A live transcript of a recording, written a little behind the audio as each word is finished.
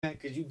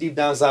Because you deep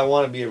down inside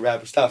want to be a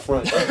rapper. Stop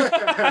fronting.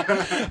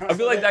 I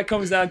feel like that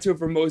comes down to it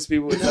for most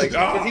people. It's like,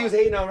 because he was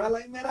hating on me. I'm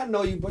like, man, I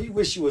know you, but you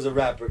wish you was a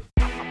rapper.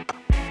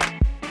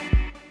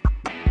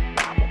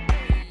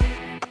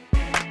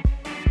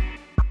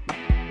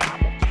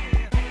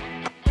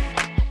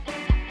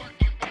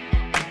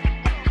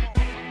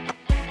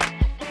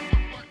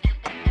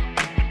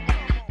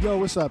 Yo,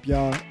 what's up,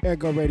 y'all?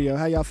 Ergo Radio.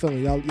 How y'all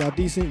feeling? Y'all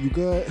decent? You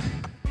good?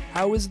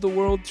 How is the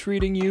world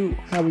treating you?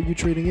 How are you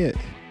treating it?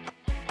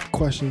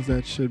 Questions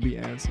that should be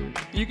answered.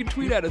 You can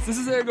tweet at us. This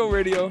is Ergo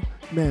Radio.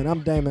 Man,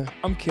 I'm Damon.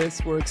 I'm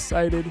Kiss. We're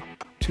excited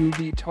to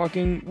be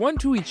talking one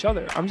to each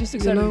other. I'm just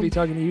excited to be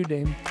talking to you,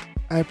 Dame.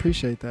 I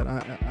appreciate that.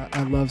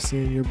 I love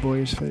seeing your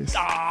boyish face.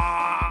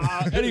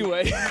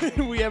 Anyway,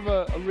 we have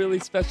a really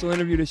special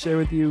interview to share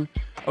with you.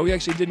 We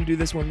actually didn't do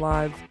this one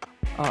live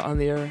on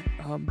the air,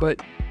 but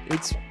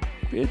it's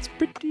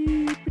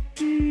pretty good.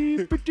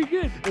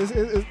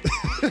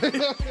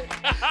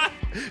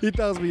 He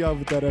throws me off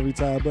with that every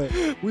time, but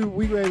we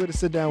were able to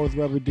sit down with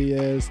Rebel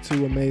Diaz,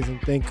 two amazing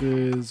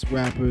thinkers,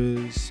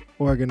 rappers,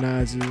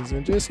 organizers,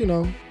 and just,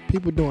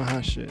 people doing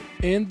hot shit.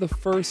 And the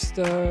first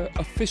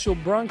official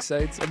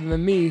Bronxites, other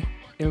than me,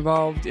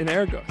 involved in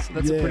Ergo. So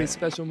that's a pretty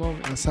special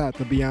moment. That's hot.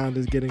 The Beyond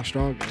is getting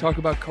stronger. Talk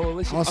about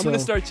coalition. Also, I'm going to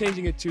start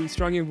changing it to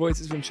Strong Young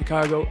Voices from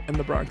Chicago and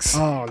the Bronx.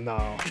 Oh,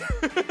 no.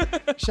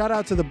 Shout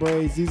out to the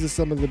braids. These are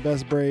some of the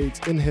best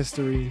braids in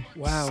history.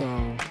 Wow.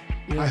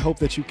 So I hope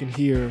that you can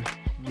hear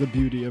the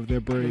beauty of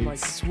their braids. Like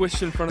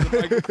swish in front of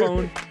the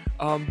microphone.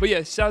 But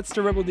yeah, shouts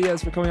to Rebel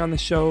Diaz for coming on the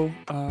show.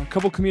 A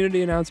couple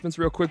community announcements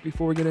real quick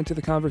before we get into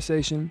the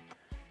conversation.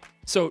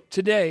 So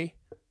today,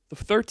 the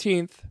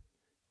 13th,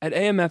 at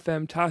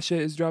AM/FM, Tasha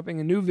is dropping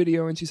a new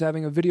video, and she's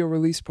having a video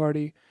release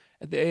party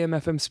at the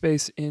AM/FM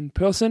space in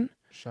Pilsen.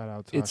 Shout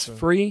out Tasha. It's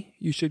free.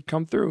 You should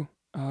come through.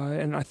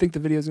 And I think the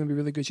video is going to be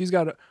really good. She's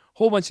got a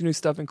whole bunch of new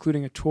stuff,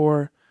 including a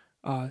tour.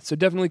 So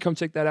definitely come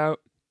check that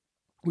out.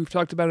 We've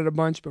talked about it a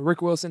bunch, but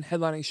Rick Wilson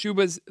headlining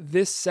Shuba's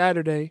this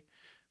Saturday.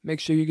 Make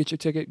sure you get your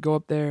ticket. Go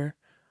up there.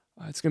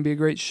 It's going to be a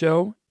great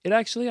show. It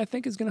actually, I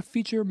think, is going to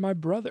feature my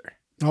brother.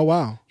 Oh,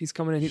 wow. He's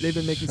coming in. They've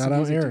been making Shout some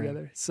music Aaron.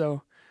 together.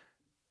 So,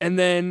 and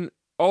then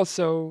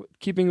also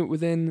keeping it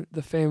within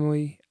the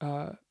family,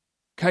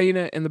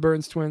 Kaina and the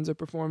Burns twins are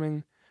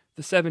performing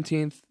the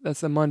 17th. That's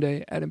the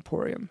Monday at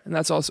Emporium, and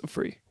that's also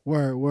free.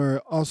 We're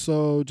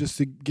also, just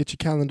to get your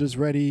calendars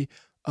ready,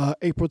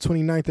 April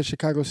 29th at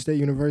Chicago State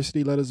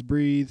University, Let Us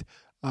Breathe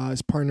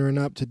is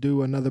partnering up to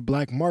do another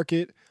black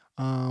market.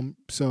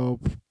 So,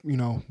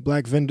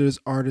 black vendors,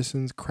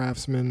 artisans,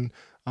 craftsmen,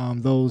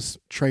 those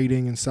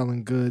trading and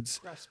selling goods.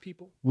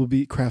 Craftspeople. Will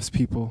be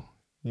craftspeople.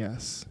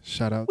 Yes.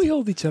 Shout out. We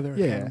hold each other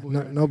accountable.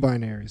 No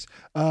binaries.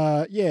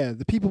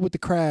 The people with the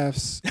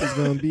crafts is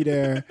going to be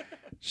there.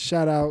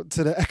 Shout out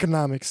to the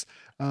economics.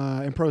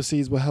 And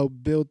proceeds will help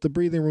build the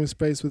breathing room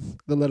space with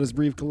the Let Us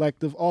Breathe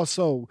Collective.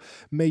 Also,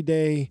 May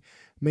Day,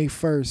 May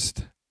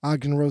 1st,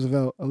 Ogden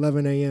Roosevelt,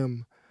 11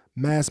 a.m.,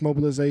 mass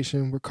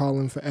mobilization. We're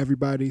calling for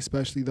everybody,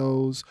 especially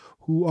those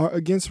who are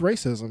against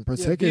racism,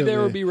 particularly. Yeah, be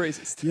there or be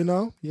racist.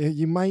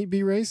 You might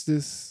be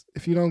racist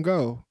if you don't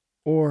go,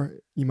 or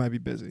you might be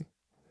busy.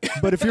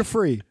 But if you're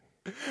free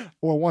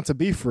or want to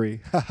be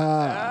free,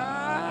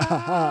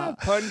 pun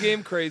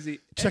game crazy.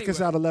 Check us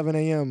out 11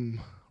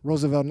 a.m.,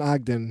 Roosevelt and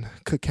Ogden,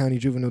 Cook County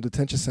Juvenile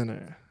Detention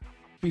Center.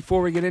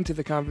 Before we get into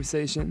the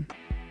conversation,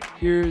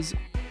 here's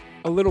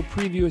a little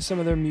preview of some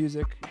of their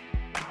music.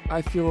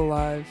 I Feel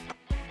Alive.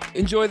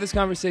 Enjoy this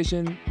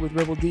conversation with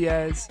Rebel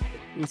Diaz.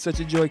 It was such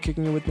a joy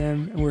kicking it with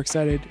them, and we're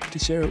excited to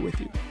share it with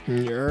you.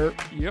 Yep.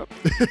 Okay,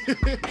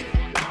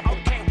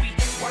 we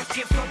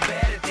working for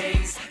better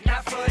days,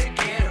 not for the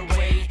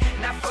getaway,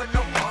 not for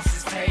no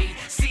bosses pay.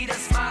 See the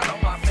smile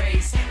on my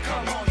face.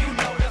 Come on, you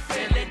know the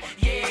feeling.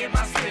 Yeah,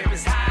 my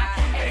spirit's high.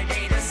 Every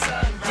day the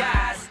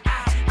sunrise,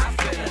 I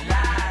feel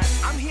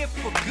alive. I'm here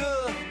for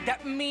good.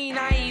 That mean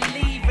I ain't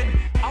leaving.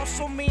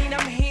 Also mean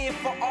I'm here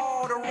for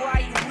all the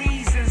right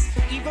reasons.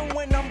 Even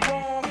when I'm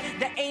wrong,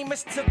 the aim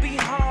is to be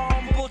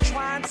humble,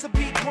 trying to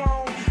be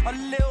grown, a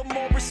little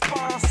more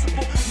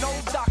responsible. No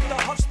Dr.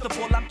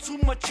 Huxtable, I'm too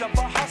much of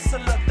a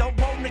hustler. Don't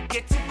wanna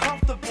get too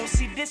comfortable.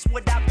 See, this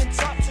what I've been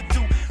taught to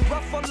do.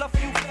 Ruffle a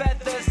few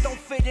feathers, don't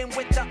fit in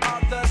with the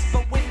others.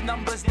 But with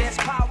numbers, there's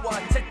power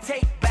to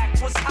take back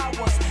what's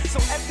ours. So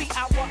every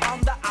hour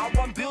on the hour,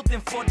 I'm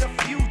building for the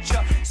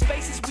future.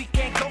 Spaces we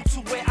can't go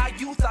to where our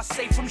youth are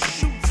safe from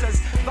shooters.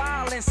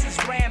 Violence is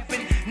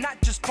rampant,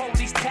 not just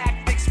police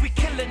tactics. We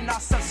killing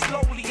ourselves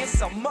slowly,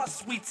 it's a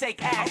must we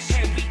take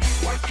action. Okay,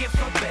 we working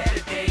for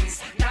better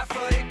days, not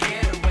for the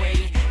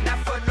getaway, not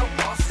for no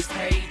bosses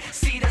pay.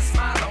 See the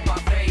smile on my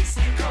face.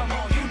 Come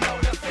on, you know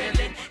the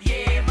feeling.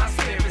 Yeah, my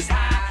spirit's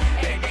high.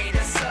 Every day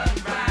the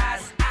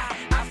sunrise,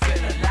 I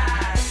feel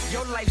alive.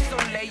 Your life's so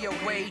lay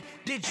away.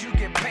 Did you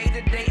get paid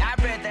today?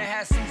 I'd rather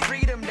have some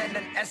freedom than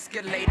an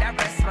Escalade. I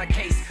rest my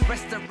case.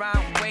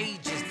 Restaurant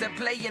wages, they're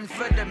playing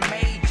for the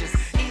majors.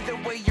 Either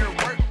way, your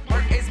work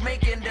is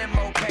making them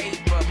more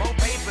paper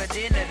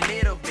than a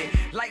little bit.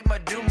 Like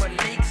Madu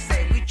Malik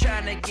said, we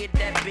tryna get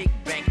that big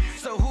bank.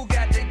 So who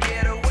got to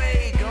get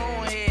away? Go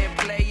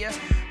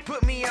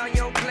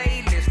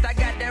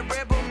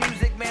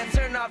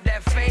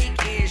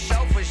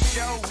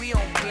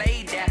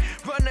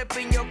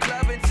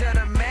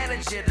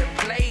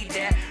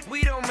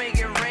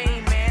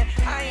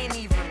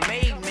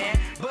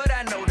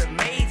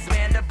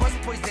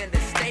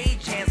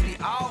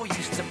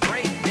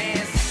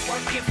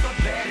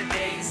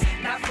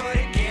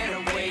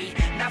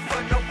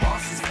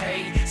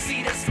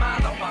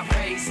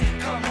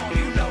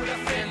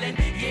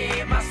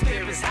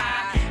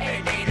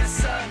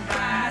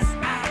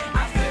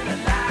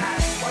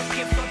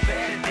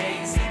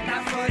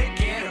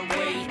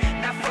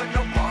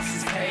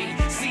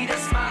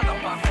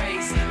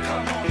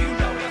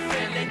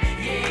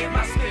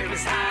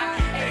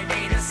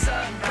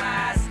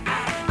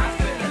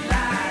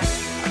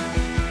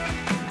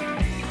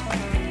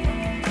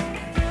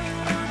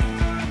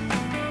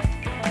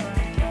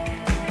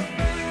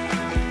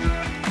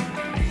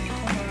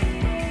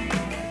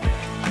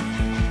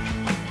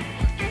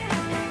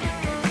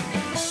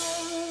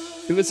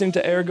You're listening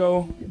to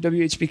Ergo,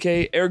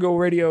 WHBK,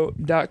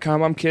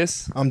 ergoradio.com. I'm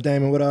Kiss. I'm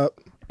Damon. What up?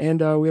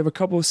 And we have a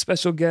couple of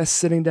special guests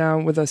sitting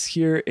down with us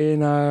here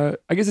in, I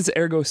guess it's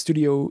Ergo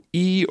Studio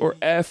E or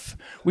F.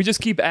 We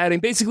just keep adding.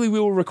 Basically, we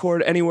will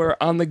record anywhere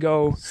on the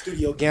go.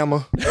 Studio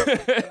Gamma.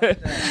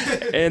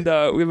 And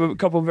we have a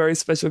couple of very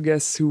special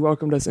guests who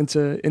welcomed us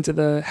into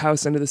the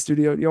house, into the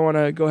studio. You want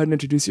to go ahead and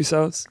introduce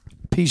yourselves?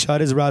 Peace, y'all.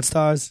 This is Rod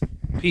Stars.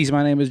 Peace,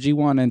 my name is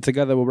G1, and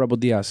together we're Rebel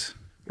Diaz.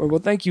 Well,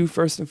 thank you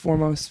first and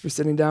foremost for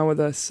sitting down with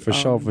us. For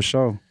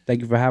sure. Thank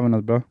you for having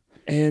us, bro.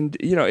 And,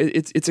 you know,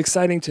 it's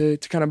exciting to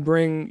kind of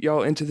bring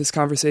y'all into this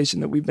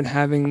conversation that we've been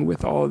having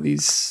with all of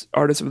these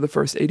artists over the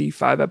first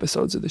 85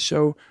 episodes of the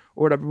show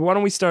or whatever. But why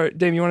don't we start,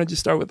 Dame, you want to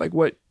just start with like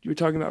what you were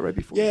talking about right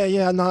before?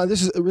 Yeah. No,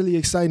 this is really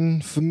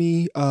exciting for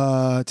me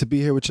to be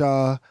here with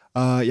y'all.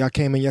 Y'all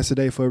came in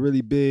yesterday for a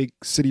really big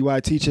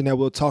citywide teaching that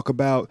we'll talk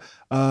about.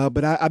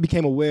 But I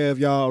became aware of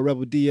y'all,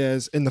 Rebel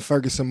Diaz, in the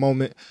Ferguson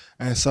moment.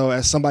 And so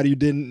as somebody who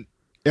didn't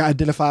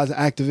identify as an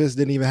activist,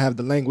 didn't even have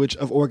the language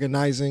of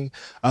organizing,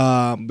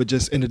 but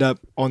just ended up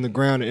on the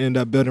ground and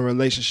ended up building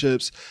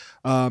relationships.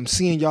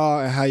 Seeing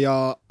y'all and how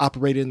y'all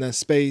operated in that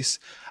space.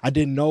 I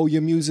didn't know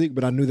your music,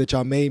 but I knew that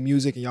y'all made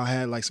music and y'all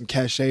had like some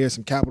cachet or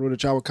some capital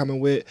that y'all were coming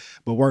with,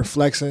 but weren't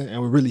flexing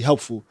and were really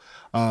helpful.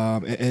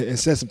 And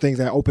said some things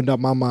that opened up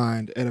my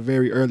mind at a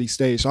very early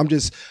stage. So I'm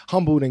just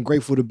humbled and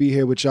grateful to be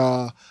here with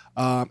y'all.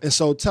 And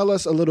so tell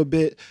us a little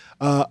bit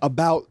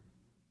about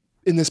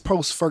in this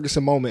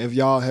post-Ferguson moment, if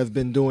y'all have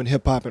been doing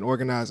hip-hop and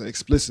organizing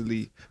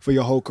explicitly for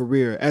your whole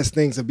career, as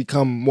things have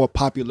become more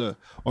popular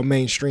or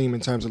mainstream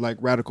in terms of like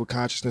radical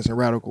consciousness and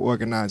radical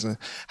organizing,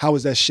 how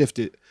has that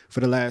shifted for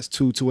the last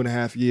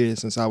 2.5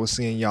 years since I was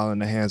seeing y'all in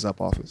the Hands Up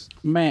office?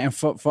 Man,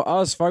 for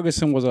us,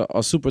 Ferguson was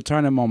a super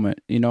turning moment,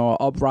 you know,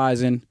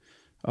 uprising,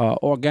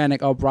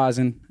 organic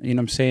uprising, you know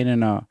what I'm saying,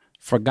 in a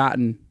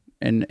forgotten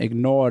and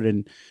ignored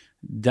and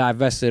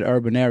divested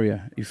urban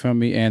area, you feel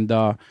me? And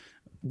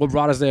what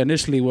brought us there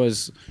initially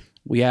was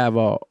we have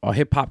a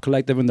hip hop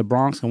collective in the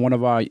Bronx, and one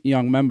of our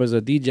young members,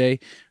 a DJ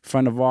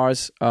friend of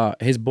ours,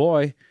 his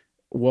boy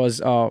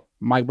was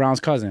Mike Brown's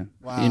cousin.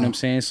 Wow. You know what I'm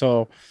saying?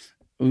 So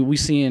we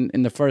see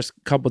in the first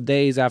couple of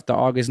days after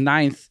August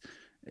 9th,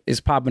 it's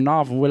popping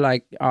off, and we're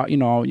like,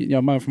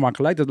 member from our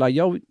collective, like,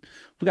 yo,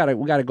 we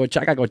gotta go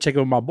check. I gotta go check it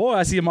with my boy.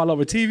 I see him all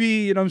over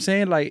TV. You know what I'm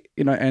saying? Like,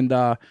 you know,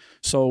 and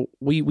so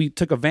we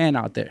took a van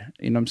out there.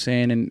 You know what I'm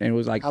saying? And it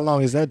was like, how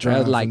long is that drive? It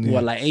was like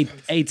what, like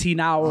 18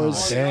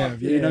 hours. Oh, damn,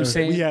 yeah. You know what I'm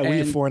saying? We had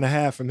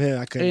 4.5 from here.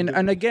 I couldn't.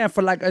 And again,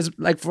 for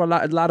for a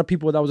lot of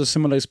people, that was a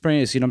similar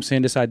experience. You know what I'm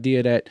saying? This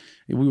idea that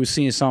we were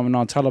seeing something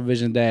on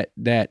television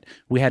that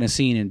we hadn't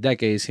seen in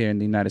decades here in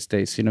the United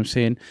States. You know what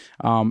I'm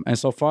saying? And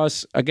so for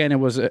us, again, it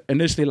was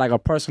initially like a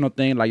personal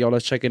thing, like, yo,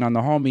 let's check in on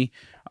the homie.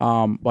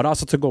 But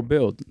also to go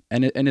build.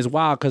 And it's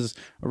wild because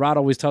Rod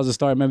always tells a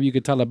story, maybe you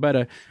could tell it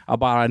better,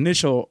 about our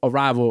initial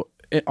arrival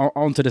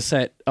onto the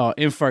set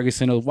in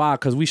Ferguson. It was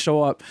wild because we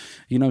show up,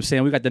 you know what I'm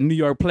saying, we got the New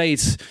York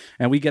plates,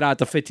 and we get out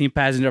the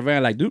 15-passenger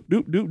van, like, doop,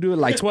 doop, doop, doop,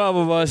 like 12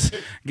 of us,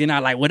 getting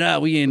out like, what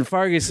up, we in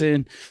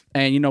Ferguson.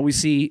 And, you know, we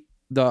see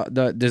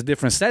there's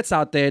different sets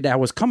out there that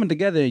was coming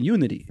together in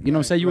unity. You know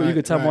what I'm saying? You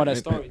could tell more of that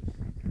story.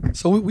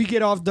 So we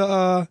get off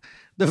the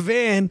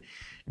van,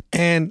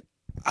 and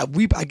I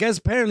guess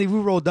apparently we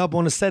rolled up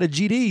on a set of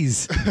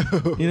GDs,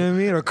 you know what I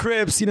mean, or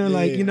Crips, you know,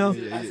 like, you know,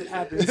 As it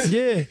happens.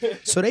 yeah.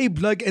 So they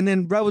like, and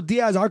then Rebel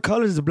Diaz, our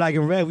colors is black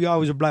and red. We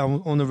always are black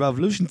on the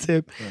revolution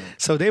tip. Right.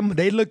 So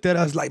they looked at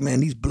us like, man,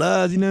 these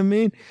Bloods, you know what I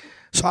mean.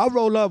 So I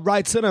roll up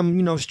right to them,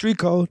 you know, street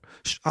code,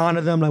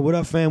 honor them, like, what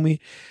up, family?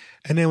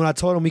 And then when I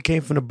told them we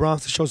came from the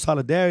Bronx to show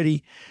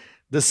solidarity,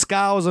 the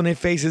scowls on their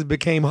faces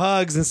became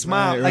hugs and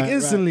smiles, like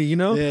instantly, you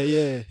know.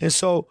 Yeah. And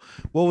so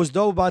what was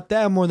dope about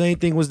that more than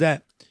anything was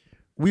that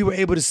we were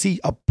able to see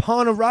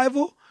upon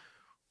arrival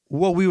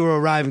what we were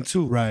arriving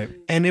to. Right.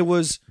 And it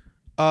was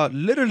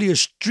literally a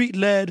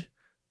street-led,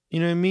 you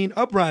know what I mean,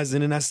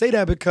 uprising. And I say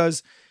that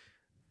because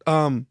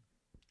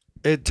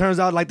it turns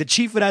out like the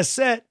chief of that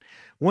set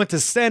went to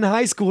Senn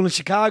High School in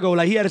Chicago.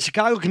 Like, he had a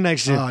Chicago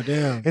connection. Oh,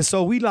 damn. And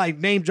so we like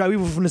name drop. We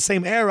were from the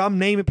same era. I'm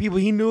naming people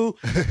he knew.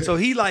 So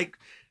he like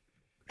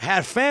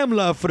had fam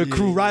love for the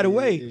crew right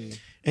away. Yeah.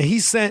 And he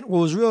sent what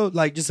was real,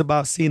 like, just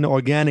about seeing the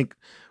organic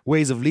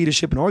ways of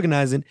leadership and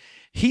organizing.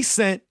 He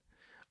sent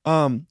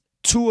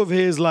two of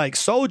his like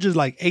soldiers,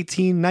 like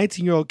 18,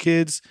 19-year-old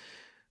kids,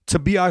 to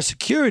be our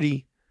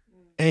security.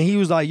 And he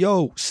was like,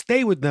 yo,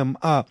 stay with them.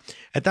 At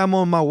that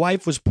moment, my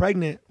wife was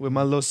pregnant with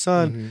my little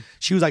son. Mm-hmm.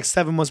 She was like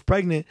 7 months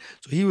pregnant.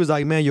 So he was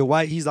like, man, your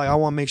wife, he's like, I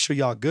want to make sure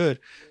y'all good.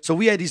 So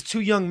we had these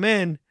two young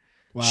men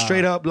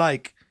straight up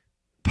like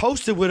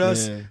posted with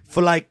us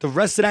for like the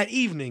rest of that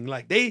evening.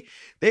 Like they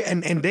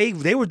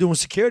were doing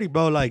security,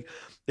 bro. Like,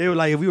 they were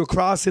like, if we were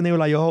crossing, they were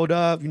like, yo, hold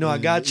up, you know, I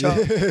got y'all.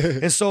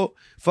 And so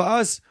for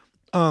us,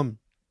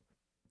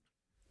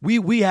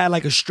 we had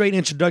like a straight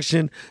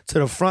introduction to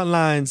the front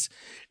lines,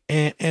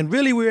 and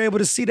really we were able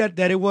to see that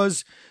it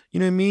was, you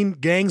know what I mean,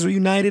 gangs were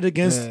united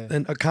against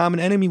a common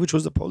enemy, which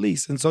was the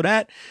police. And so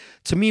that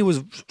to me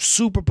was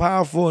super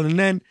powerful. And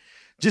then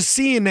just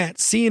seeing that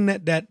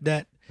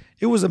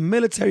it was a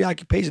military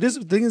occupation. This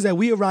thing is that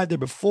we arrived there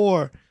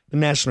before the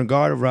National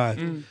Guard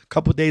arrived, a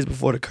couple days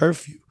before the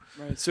curfew.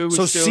 Right. So it was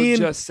So still seeing,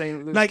 just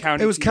St. Louis like,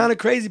 County. it was to you. kind of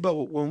crazy, but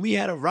when we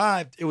had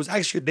arrived, it was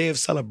actually a day of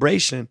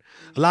celebration.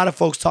 A lot of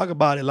folks talk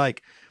about it.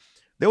 Like,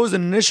 there was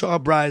an initial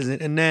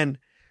uprising, and then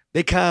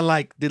they kind of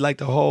like did like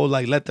the whole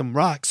like let them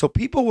rock. So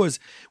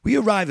we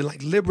arrived in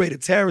like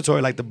liberated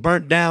territory, like the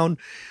burnt down,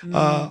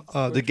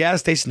 the gas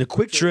station, the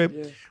Quick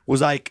Trip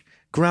was like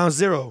ground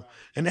zero,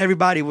 and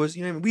everybody was,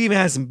 you know, we even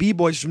had some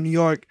b-boys from New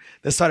York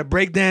that started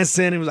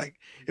breakdancing.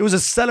 It was a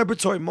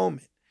celebratory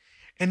moment.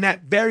 And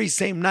that very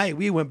same night,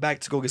 we went back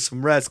to go get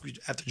some rest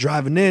after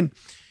driving in,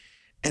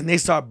 and they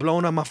started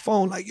blowing up my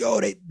phone like,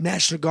 yo,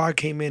 National Guard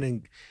came in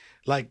and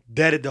like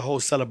deaded the whole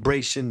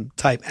celebration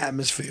type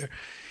atmosphere.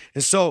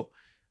 And so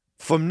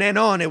from then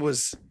on, it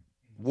was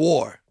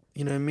war,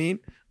 you know what I mean?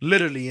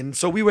 Literally. And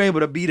so we were able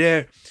to be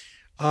there.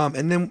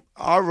 And then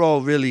our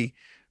role really,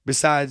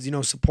 besides, you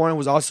know, supporting,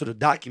 was also to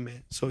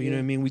document. So, you know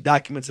what I mean? We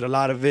documented a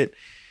lot of it,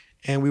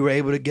 and we were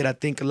able to get, I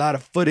think, a lot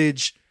of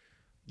footage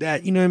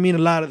that, you know what I mean, a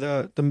lot of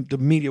the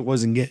media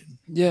wasn't getting.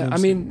 Yeah, You know what I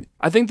I'm mean,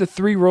 I think the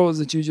three roles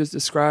that you just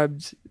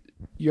described,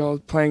 y'all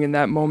playing in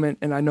that moment,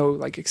 and I know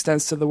like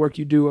extends to the work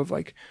you do of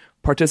like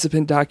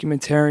participant,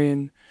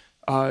 documentarian,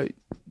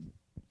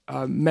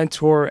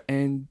 mentor,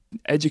 and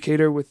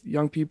educator with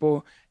young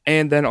people,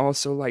 and then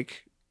also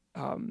like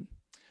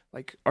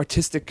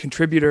artistic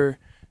contributor.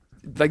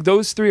 Like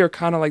those three are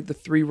kind of like the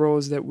three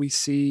roles that we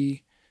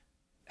see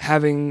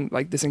having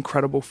like this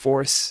incredible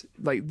force.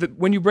 Like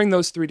when you bring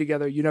those three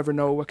together, you never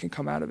know what can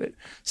come out of it.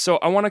 So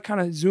I want to kind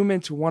of zoom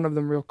into one of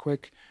them real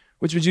quick,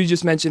 which was you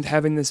just mentioned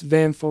having this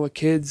van full of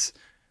kids,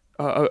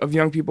 of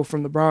young people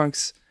from the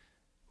Bronx.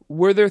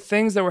 Were there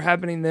things that were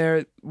happening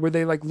there? Were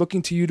they like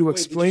looking to you to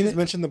explain Did you it? just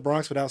mention the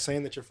Bronx without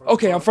saying that you're from?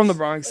 Okay, the I'm Bronx? from the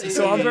Bronx,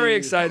 so I'm very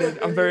excited.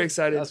 I'm very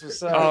excited. That's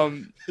what's up.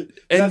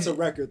 That's a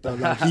record though.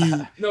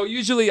 Like, No,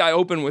 usually I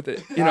open with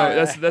it. You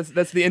know,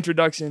 that's the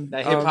introduction.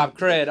 That hip hop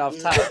cred off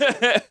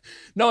top.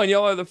 No, and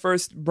y'all are the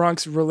first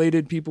Bronx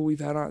related people we've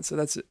had on, so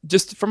that's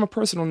just from a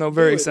personal note,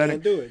 very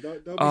exciting. Do it.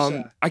 Don't be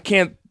shy. I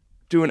can't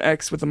do an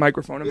X with a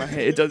microphone in my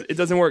hand. It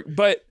doesn't work.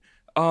 But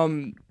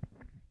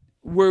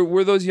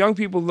were those young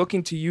people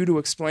looking to you to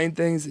explain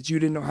things that you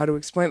didn't know how to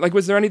explain? Like,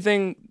 was there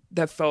anything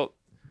that felt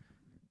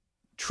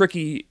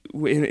tricky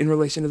in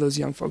relation to those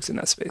young folks in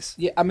that space?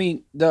 Yeah, I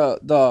mean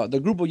the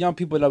group of young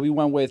people that we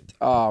went with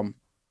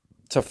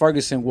to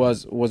Ferguson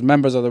was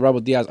members of the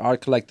Rebel Diaz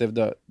Art Collective,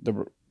 the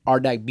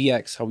RDAC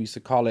BX, how we used to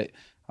call it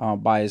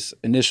by its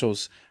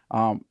initials.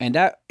 And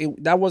that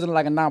wasn't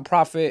like a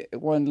nonprofit.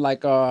 It wasn't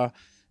like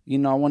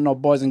wasn't no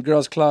Boys and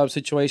Girls Club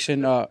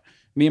situation.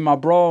 Me and my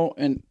bro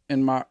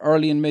in my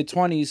early and mid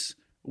 20s,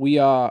 we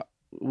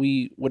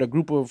with a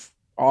group of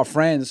our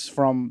friends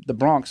from the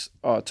Bronx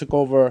took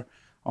over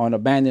an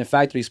abandoned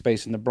factory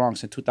space in the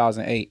Bronx in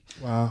 2008.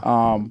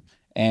 Wow.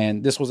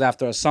 And this was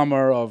after a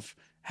summer of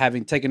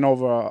having taken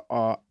over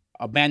a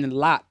abandoned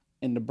lot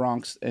in the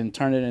Bronx and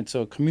turned it into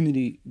a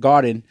community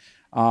garden.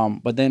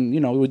 But then, we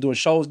were doing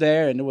shows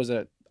there, and there was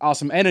an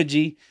awesome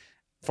energy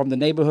from the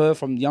neighborhood,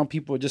 from young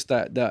people, just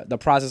the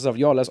process of,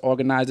 let's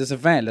organize this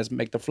event. Let's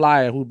make the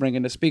flyer, who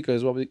bringing the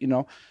speakers.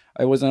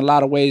 It was in a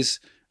lot of ways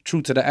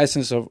true to the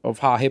essence of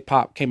how hip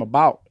hop came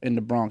about in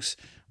the Bronx.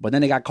 But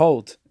then it got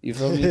cold. You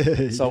feel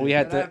me? So we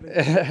had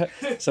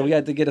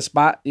to get a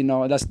spot.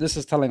 This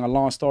is telling a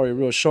long story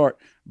real short.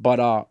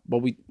 But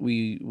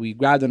we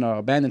grabbed an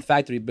abandoned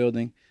factory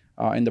building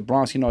in the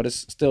Bronx.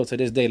 This still to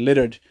this day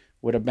littered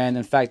with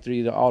abandoned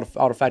factory, all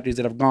the factories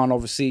that have gone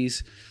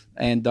overseas,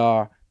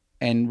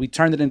 and we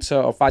turned it into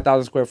a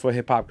 5,000 square foot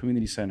hip hop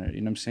community center.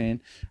 You know what I'm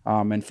saying?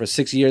 And for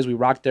 6 years we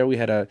rocked there. We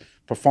had a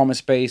performance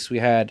space. We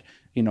had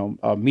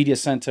a media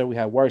center. We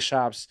had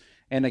workshops.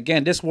 And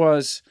again,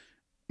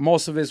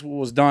 most of it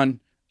was done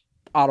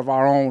out of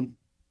our own,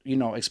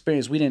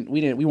 experience. We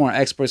weren't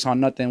experts on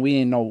nothing. We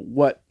didn't know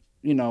what,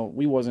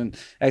 we wasn't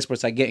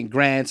experts at getting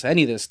grants or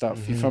any of this stuff.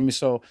 Mm-hmm. You feel me?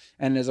 So,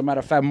 and as a matter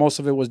of fact, most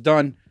of it was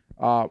done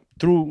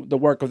through the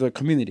work of the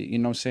community. You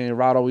know what I'm saying?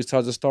 Rod always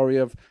tells the story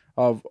of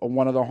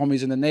one of the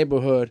homies in the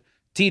neighborhood,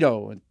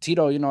 Tito. And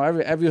Tito,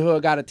 every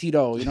hood got a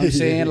Tito. You know what I'm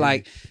saying?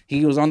 Like,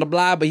 he was on the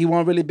block, but he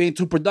wasn't really being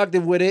too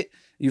productive with it.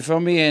 You feel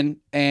me?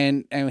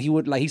 And he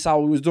would, like, he saw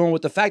what we was doing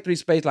with the factory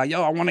space, like,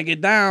 yo, I want to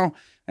get down.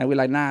 And we're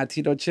like, nah,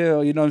 Tito,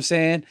 chill. You know what I'm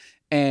saying?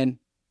 And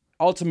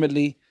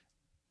ultimately,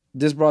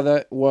 this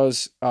brother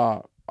was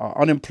an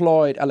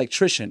unemployed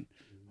electrician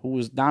who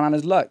was down on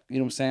his luck, you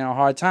know what I'm saying, on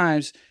hard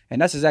times.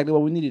 And that's exactly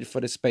what we needed for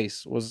this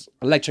space, was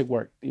electric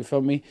work. You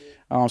feel me?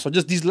 So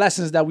just these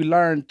lessons that we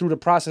learned through the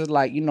process,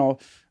 like,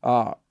 a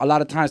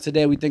lot of times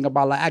today we think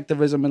about like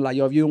activism and like,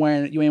 yo, if you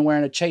ain't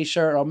wearing a Chase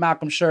shirt or a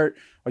Malcolm shirt,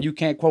 or you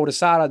can't quote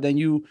Asada, then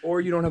or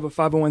you don't have a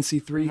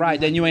 501c3. Right,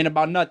 then you ain't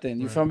about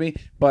nothing. You feel me?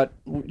 But,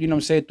 you know what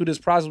I'm saying, through this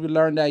process we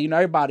learned that,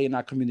 everybody in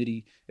our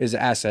community is an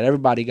asset.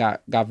 Everybody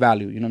got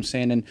value, you know what I'm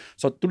saying? And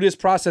so through this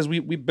process we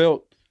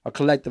built a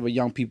collective of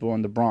young people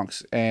in the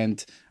Bronx.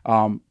 And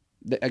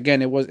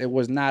again, it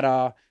was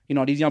not you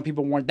know, these young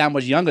people weren't that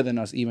much younger than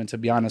us, even, to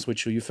be honest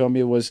with you. You feel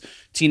me? It was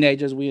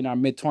teenagers. We in our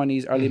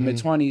mid-20s, early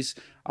mid-20s.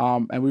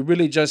 And we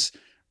really just,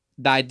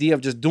 the idea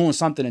of just doing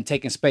something and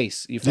taking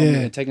space. You feel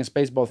me? And taking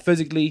space both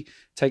physically,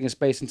 taking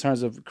space in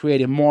terms of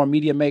creating more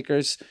media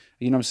makers.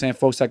 You know what I'm saying?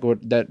 Folks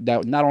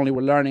that not only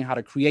were learning how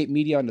to create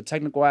media and the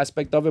technical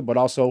aspect of it, but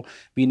also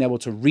being able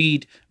to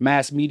read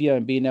mass media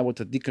and being able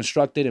to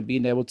deconstruct it and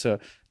being able to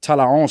tell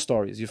our own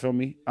stories. You feel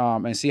me?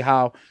 And see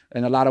how,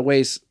 in a lot of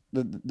ways,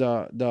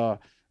 the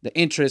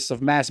interests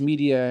of mass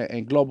media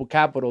and global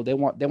capital, they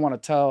want to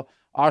tell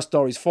our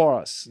stories for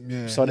us,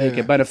 so they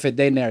can benefit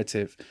their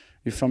narrative.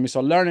 You feel me? So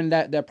learning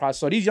that process.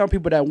 So these young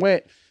people that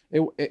went,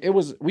 it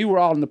was, we were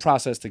all in the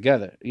process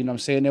together. You know what I'm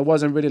saying? It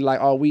wasn't really like,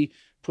 oh, we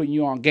putting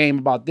you on game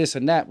about this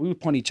and that. We were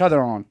putting each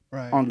other on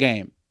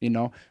game. You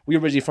know, we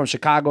originally from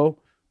Chicago,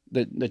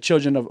 the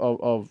children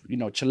of you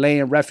know,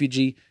 Chilean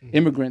refugee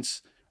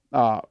immigrants,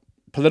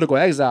 political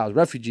exiles,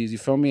 refugees. You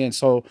feel me? And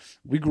so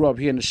we grew up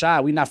here in the Chi.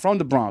 We not from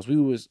the Bronx.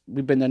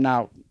 We've been there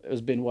now.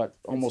 It's been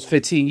almost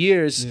 15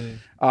 years.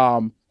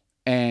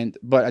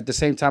 But at the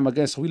same time,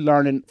 again, so we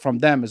learning from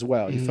them as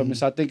well. You feel me?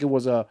 So I think it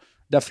was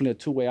definitely a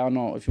two-way. I don't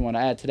know if you want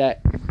to add to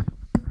that.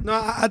 No,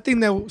 I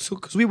think that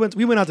because we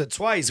went out there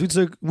twice. We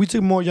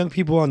took more young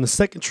people on the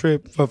second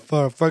trip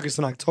for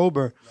Ferguson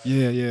October.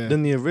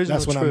 Than the original.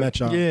 That's when trip. I met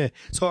y'all. Yeah.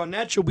 So on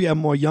that trip we had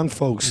more young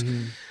folks.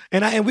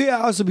 And we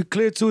also be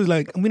clear too, is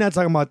like, we're not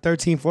talking about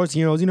 13,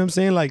 14-year-olds, you know what I'm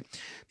saying? Like,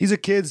 these are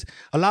kids,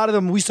 a lot of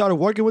them, we started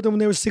working with them when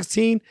they were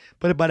 16,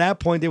 but by that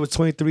point they were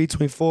 23,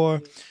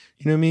 24.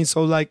 You know what I mean?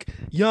 So like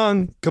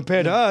young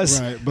compared to us,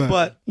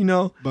 but you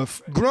know,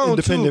 grown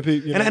independent too.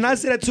 people, you know. And I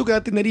say that too, because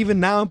I think that even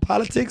now in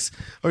politics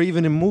or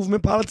even in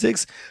movement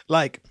politics,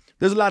 like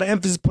there's a lot of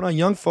emphasis put on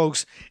young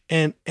folks,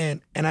 and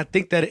I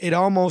think that it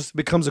almost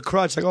becomes a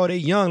crutch. Like, oh, they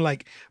young.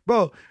 Like,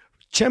 bro,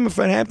 Chairman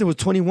Fred Hampton was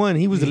 21.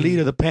 He was the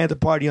leader of the Panther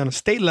Party on a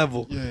state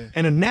level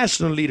and a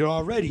national leader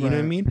already. You know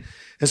what I mean?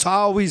 And so I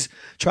always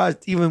try,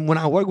 even when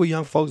I work with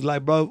young folks,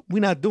 like, bro, we're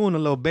not doing a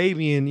little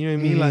baby, and you know what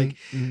I mean? Like,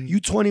 you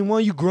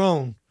 21, you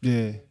grown.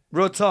 Yeah.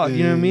 Real talk,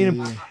 you know what I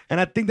mean? And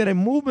I think that in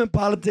movement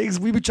politics,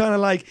 we be trying to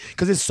like,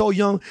 because it's so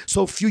young,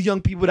 so few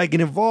young people that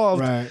get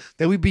involved,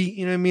 that we be,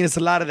 you know what I mean? It's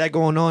a lot of that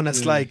going on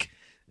that's like,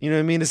 you know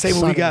what I mean? The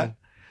same way we got,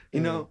 you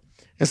know?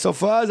 And so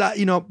for us,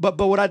 you know, but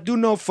what I do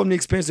know from the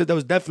experience that there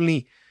was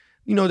definitely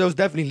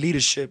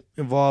leadership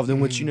involved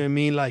in which, you know what I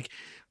mean? Like,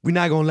 we're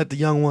not going to let the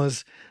young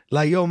ones,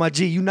 like, yo, my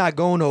G, you not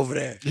going over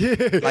there.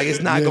 Like,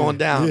 it's not going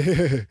down.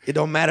 It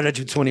don't matter that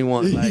you're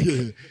 21.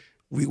 Like,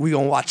 we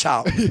gonna watch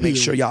out, make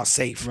sure y'all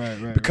safe.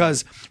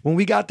 Because when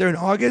we got there in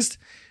August,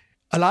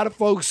 a lot of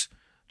folks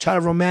try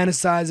to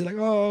romanticize it, like,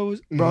 oh,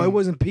 bro, it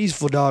wasn't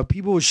peaceful, dog.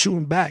 People were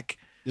shooting back.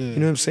 You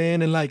know what I'm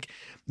saying? And like,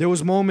 there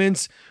was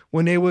moments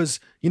when they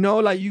was, you know,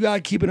 like, you gotta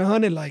keep it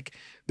 100. Like,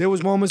 there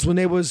was moments when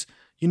they was,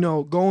 you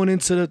know, going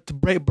into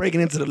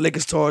breaking into the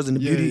liquor stores and the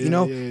beauty, you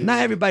know?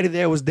 Not everybody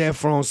there was there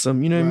for on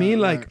some, you know what I mean?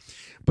 Like,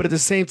 but at the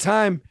same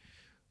time,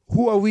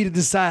 who are we to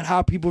decide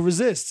how people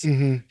resist?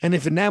 And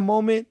if in that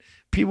moment,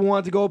 people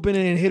want to go up in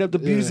and hit up the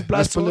beauty supply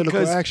that's store,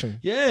 political action.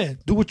 Yeah,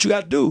 do what you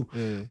got to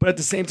do. But at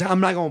the same time, I'm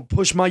not going to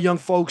push my young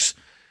folks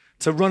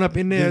to run up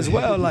in there as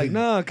well. Like,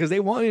 nah, because they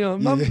want, you know,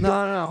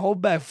 nah,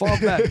 hold back, fall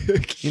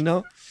back, you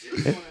know?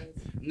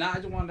 Nah, I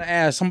just wanted to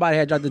ask, somebody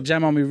had dropped the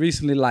gem on me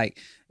recently, like,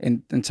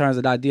 in terms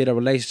of the idea of the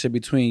relationship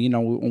between, you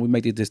know, when we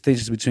make the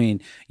distinctions between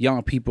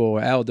young people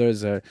or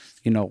elders or,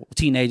 you know,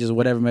 teenagers or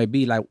whatever it may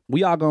be, like,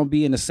 we all gonna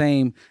be in the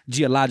same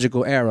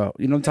geological era.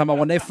 You know what I'm talking about?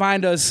 When they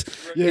find us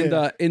in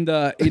the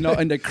you know,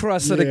 in the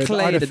crust of the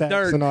clay, the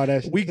dirt, and all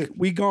that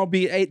we gonna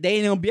be, they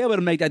ain't gonna be able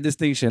to make that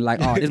distinction.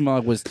 Like, oh, this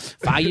mother was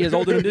 5 years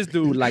older than this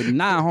dude. Like,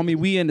 nah, homie,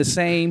 we in the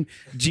same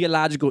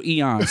geological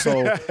eon.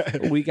 So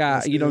we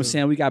got, you know what I'm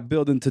saying, we got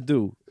building to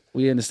do.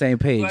 We in the same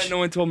page. Glad no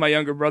one told my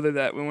younger brother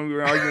that when we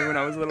were arguing when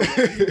I was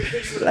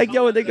little. Like,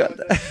 yo, they got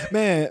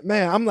man,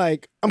 I'm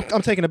like,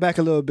 I'm taking it back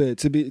a little bit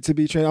to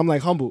be trained. I'm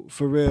like humbled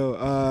for real,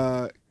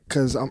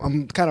 because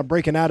I'm kind of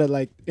breaking out of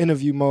like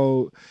interview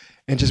mode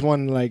and just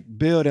wanting to like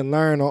build and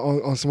learn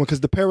on someone, because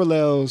the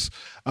parallels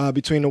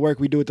between the work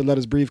we do at the Let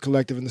Us Breathe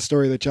Collective and the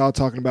story that y'all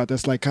talking about,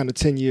 that's like kind of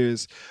 10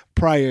 years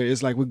prior,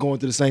 is like we're going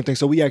through the same thing.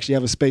 So we actually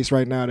have a space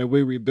right now that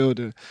we're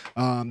rebuilding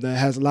that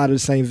has a lot of the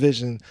same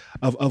vision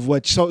of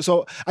what.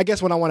 So I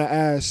guess what I want to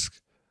ask,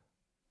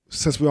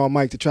 since we're on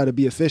mic to try to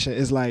be efficient,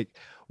 is like,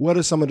 what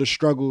are some of the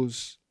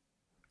struggles?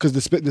 Because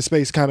the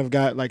space kind of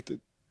got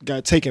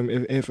taken,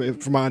 if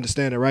from my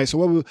understanding, right? So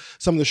what were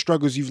some of the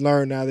struggles you've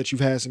learned now that you've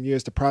had some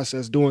years to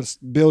process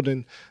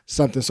building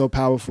something so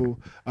powerful,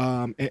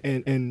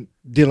 and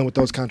dealing with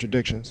those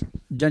contradictions?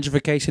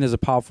 Gentrification is a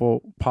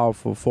powerful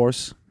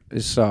force.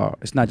 It's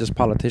not just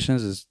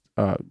politicians. It's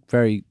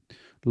very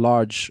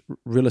large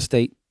real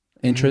estate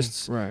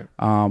interests. Right.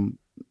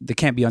 They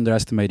can't be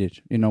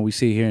underestimated. You know, we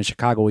see here in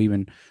Chicago,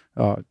 even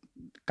Casa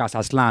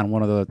Aztlán,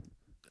 one of the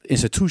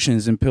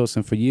institutions in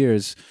Pilsen for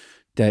years,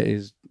 that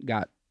is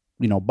got,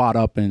 you know, bought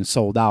up and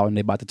sold out, and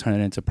they about to turn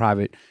it into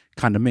private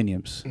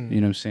condominiums.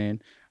 You know what I'm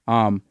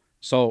saying?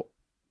 So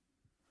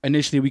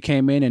initially we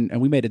came in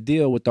and we made a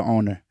deal with the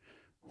owner,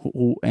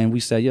 and we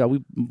said, we're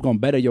gonna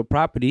better your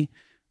property.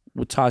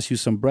 We'll toss you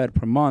some bread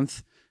per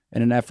month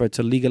in an effort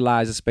to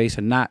legalize the space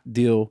and not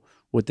deal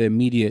with the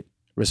immediate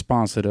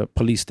response to the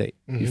police state.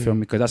 You feel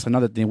me? Because that's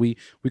another thing. We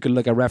could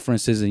look at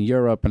references in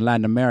Europe and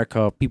Latin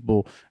America of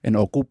people in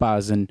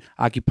ocupas and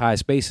occupied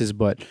spaces,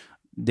 but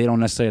they don't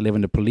necessarily live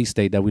in the police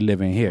state that we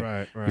live in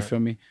here. Right. You feel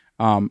me?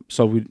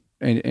 So we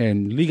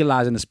and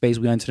legalizing the space,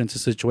 we entered into a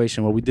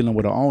situation where we're dealing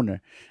with an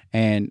owner.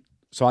 And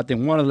so I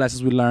think one of the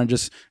lessons we learned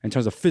just in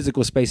terms of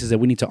physical spaces that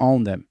we need to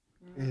own them.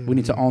 We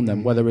need to own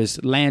them, whether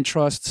it's land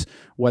trusts,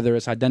 whether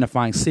it's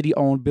identifying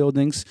city-owned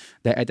buildings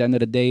that at the end of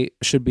the day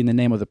should be in the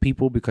name of the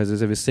people,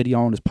 because if it's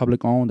city-owned, it's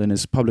public-owned, and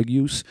it's public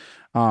use.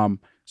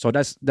 So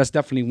that's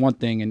definitely one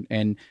thing.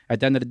 And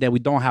at the end of the day, we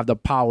don't have the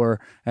power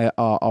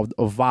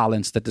of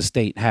violence that the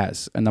state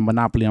has and the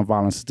monopoly on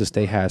violence that the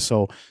state has.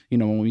 So,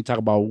 when we talk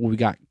about when we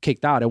got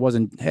kicked out, it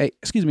wasn't, hey,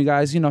 excuse me,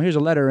 guys, here's a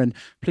letter and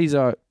please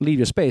leave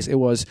your space. It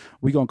was,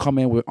 we're going to come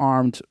in with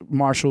armed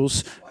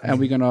marshals and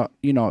we're going to,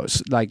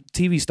 like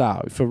TV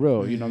style, for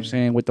real, you know what I'm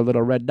saying, with the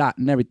little red dot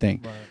and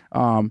everything.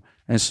 Right.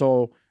 And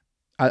so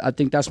I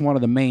think that's one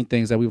of the main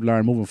things that we've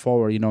learned moving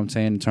forward,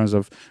 in terms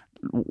of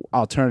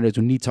alternatives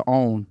we need to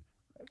own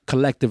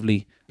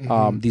collectively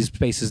these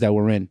spaces that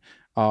we're in.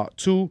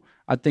 Two,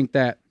 I think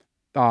that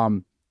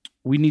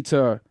we need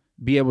to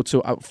be able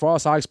to, for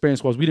us, our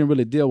experience was we didn't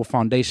really deal with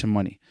foundation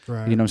money.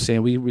 Right. You know what I'm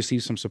saying? We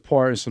received some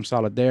support and some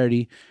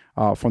solidarity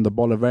from the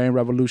Bolivarian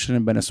Revolution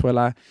in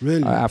Venezuela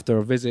after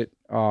a visit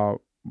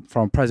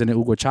from President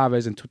Hugo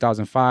Chavez in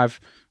 2005,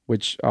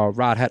 which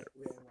Rod had.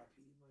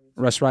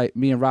 That's right.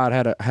 Me and Rod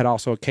had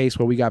also a case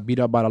where we got beat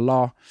up by the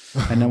law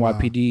and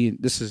NYPD.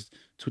 This is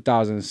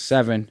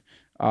 2007.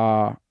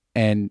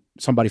 And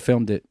somebody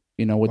filmed it,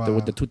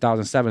 with the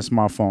 2007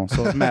 smartphone.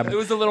 So it's mad. It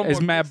was a little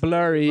more mad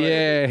blurry,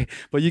 yeah.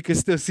 But you can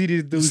still see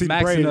these dudes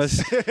maxing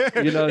us.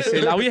 You know what I'm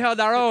saying? Now we held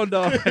our own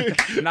though.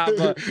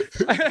 But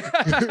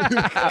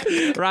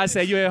Rod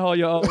said you ain't hold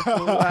your own.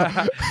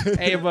 But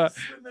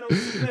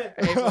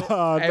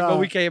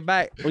we came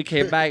back.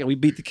 And we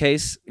beat the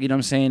case. You know what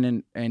I'm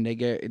saying? And they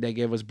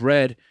gave us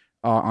bread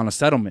on a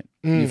settlement.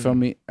 You feel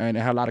me? And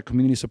it had a lot of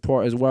community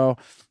support as well.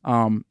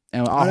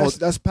 And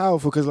that's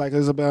powerful because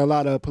there's been a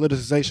lot of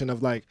politicization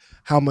of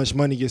how much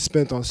money gets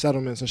spent on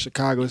settlements in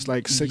Chicago. It's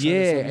like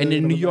 $600 and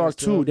in New York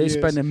too, they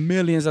spending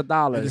millions of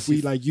dollars. And if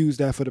we use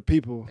that for the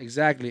people,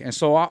 exactly. And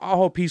so our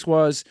whole piece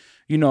was,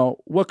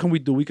 what can we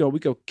do? We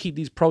could keep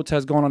these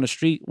protests going on the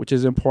street, which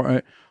is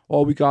important,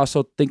 or we could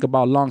also think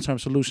about long-term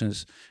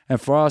solutions. And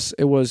for us,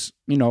 it was,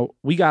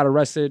 we got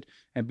arrested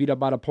and beat up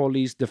by the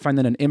police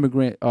defending an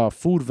immigrant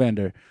food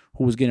vendor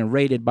who was getting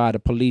raided by the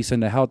police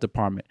and the health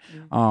department.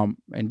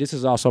 And this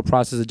is also a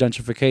process of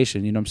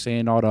gentrification. You know what I'm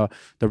saying? All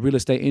the real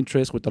estate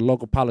interests with the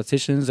local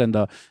politicians and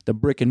the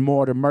brick and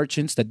mortar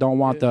merchants that don't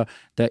want the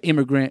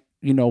immigrant,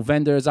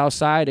 vendors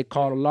outside. They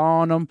call the law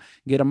on them,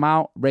 get them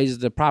out, raises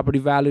the property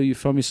value. You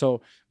feel me?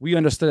 So we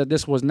understood that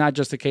this was not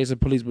just a case of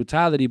police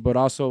brutality, but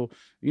also,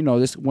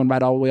 this went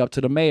right all the way up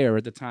to the mayor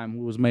at the time,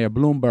 who was Mayor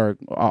Bloomberg,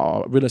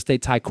 real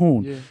estate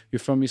tycoon. Yeah. You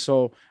feel me?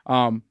 So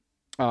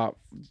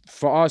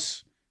for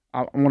us,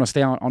 I want to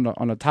stay on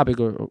the topic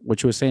of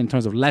what you were saying in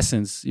terms of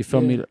lessons. You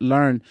feel me?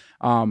 Learn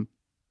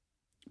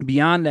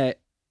beyond that,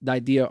 the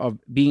idea of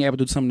being able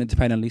to do something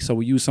independently. So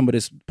we use some of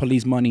this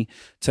police money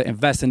to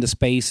invest in the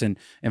space and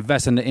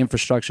invest in the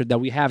infrastructure that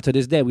we have to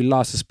this day. We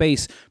lost the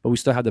space, but we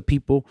still have the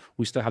people.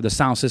 We still have the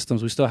sound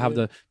systems. We still have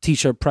the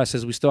t-shirt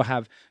presses. We still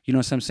have, you know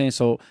what I'm saying?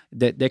 So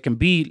that there can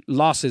be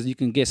losses. You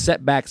can get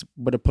setbacks,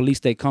 but the police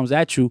state comes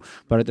at you.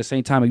 But at the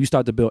same time, if you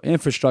start to build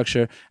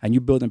infrastructure and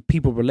you building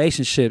people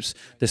relationships,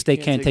 the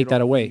state can't take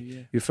that away.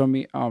 Yeah. You feel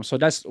me? So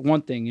that's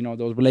one thing,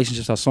 those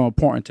relationships are so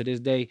important to this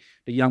day.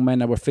 The young men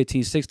that were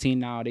 15, 16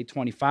 now, they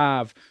 25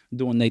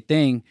 doing their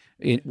thing,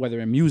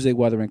 whether in music,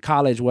 whether in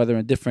college, whether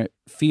in different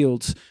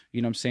fields.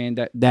 You know what I'm saying?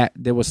 That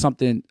there was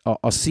something,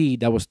 a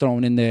seed that was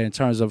thrown in there in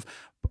terms of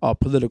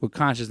political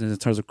consciousness, in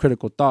terms of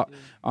critical thought.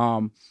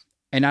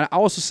 And I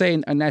also say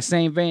in that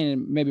same vein,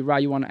 and maybe Rod,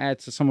 you want to add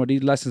to some of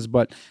these lessons,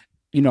 but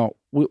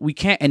we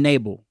can't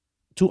enable.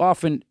 Too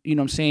often, you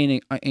know what I'm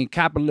saying, in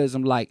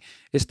capitalism,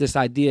 it's this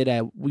idea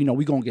that,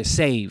 we're going to get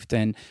saved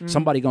and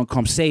somebody going to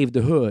come save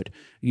the hood.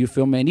 You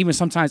feel me? And even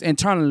sometimes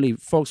internally,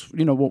 folks,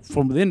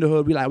 from within the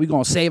hood, we're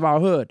going to save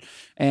our hood.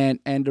 And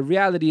the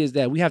reality is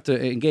that we have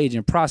to engage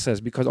in process,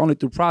 because only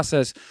through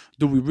process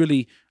do we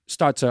really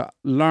start to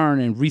learn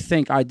and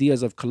rethink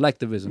ideas of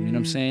collectivism. You know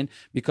what I'm saying?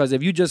 Because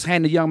if you just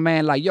hand a young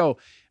man yo,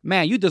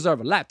 man, you deserve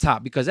a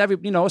laptop because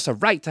it's a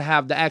right to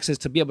have the access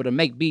to be able to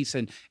make beats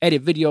and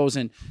edit videos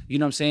and, you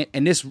know what I'm saying?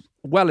 And it's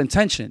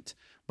well-intentioned.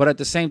 But at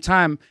the same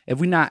time, if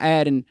we're not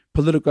adding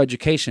political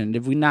education,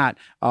 if we're not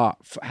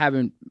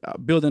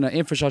building an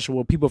infrastructure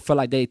where people feel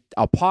like they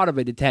are part of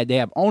it, that they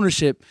have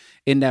ownership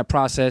in that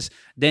process,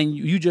 then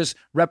you just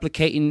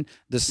replicating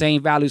the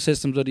same value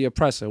systems of the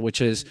oppressor,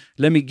 which is,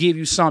 let me give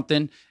you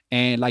something,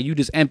 and you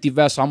just empty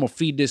vessel, I'm gonna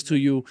feed this to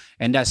you,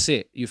 and that's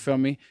it. You feel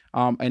me?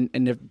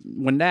 And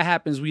when that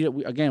happens, we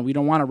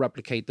don't want to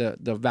replicate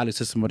the value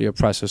system of the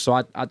oppressor.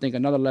 So I think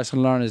another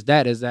lesson learned is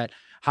that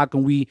How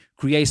can we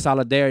create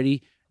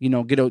solidarity?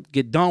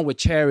 Get done with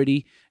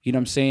charity. You know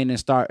what I'm saying, and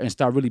start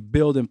really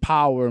building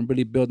power and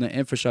really building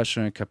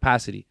infrastructure and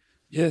capacity.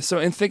 Yeah. So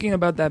in thinking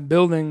about that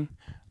building,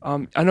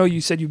 I know you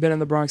said you've been in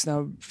the Bronx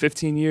now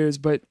 15 years,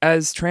 but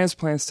as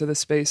transplants to the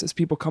space, as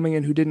people coming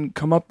in who didn't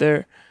come up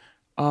there,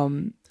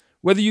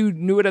 whether you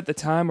knew it at the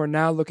time or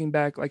now looking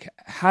back, like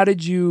how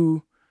did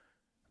you,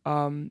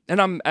 and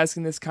I'm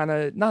asking this kind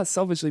of not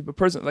selfishly, but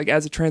personally, like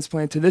as a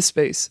transplant to this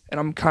space, and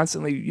I'm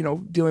constantly,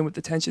 dealing with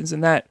the tensions in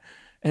that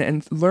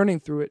and learning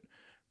through it.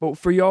 But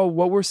for y'all,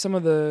 what were some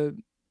of the,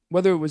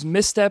 whether it was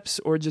missteps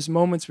or just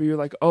moments where you're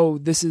like, oh,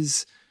 this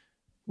is,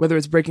 whether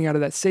it's breaking out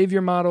of that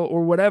savior model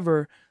or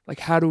whatever, like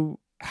how do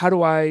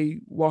I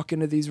walk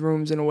into these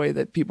rooms in a way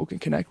that people can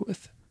connect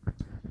with?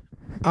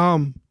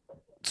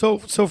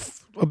 So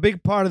a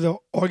big part of the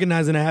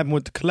organizing that happened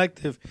with the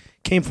collective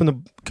came from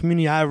the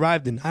community I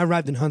arrived in. I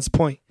arrived in Hunts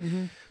Point.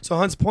 Mm-hmm. So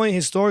Hunts Point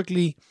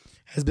historically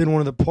has been one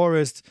of the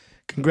poorest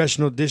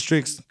congressional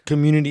districts,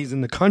 communities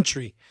in the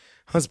country.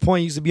 Hunts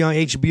Point used to be on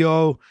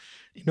HBO.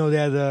 They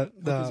had the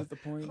Hookers at the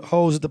Point.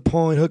 hoes at the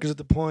point, hookers at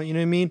the point. You know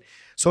what I mean?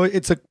 So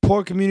it's a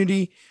poor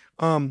community.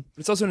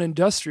 It's also an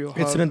industrial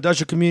hub. It's an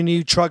industrial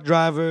community, truck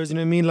drivers, you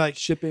know what I mean? Like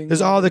Shipping.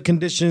 there's all the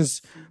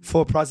conditions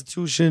for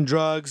prostitution,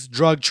 drugs,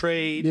 drug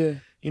trade. Yeah.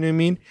 You know what I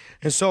mean?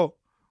 And so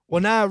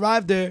when I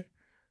arrived there,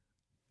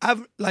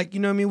 I've like, you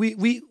know what I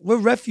mean?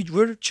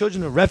 We're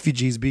children of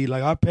refugees, B.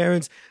 Like our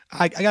parents,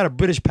 I got a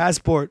British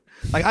passport.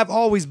 Like I've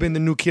always been the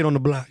new kid on the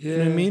block. You know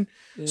what I Yeah. mean?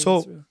 Yeah, So,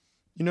 that's real.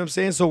 you know what I'm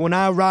saying? So when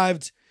I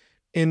arrived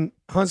in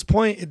Hunts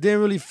Point, it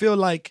didn't really feel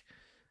like,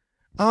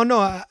 I don't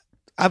know.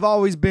 I've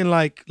always been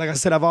like I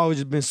said, I've always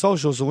just been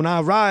social. So when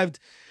I arrived,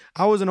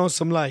 I wasn't on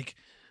some like,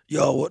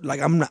 yo, like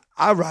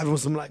I arrived on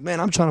some like, man,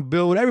 I'm trying to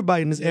build with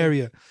everybody in this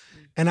area.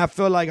 And I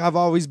feel like I've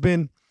always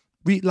been,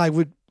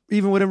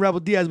 even within Rebel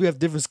Diaz, we have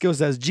different skill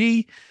sets.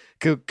 G,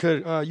 could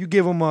you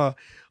give him a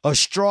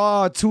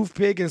straw, a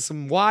toothpick, and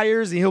some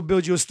wires, and he'll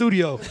build you a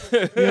studio. You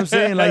know what I'm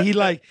saying? Like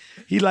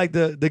he like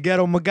the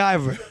ghetto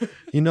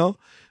MacGyver,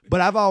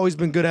 But I've always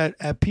been good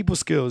at people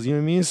skills, you know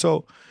what I mean?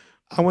 So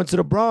I went to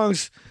the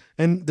Bronx,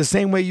 and the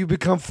same way you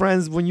become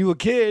friends when you a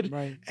kid,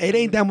 Right. it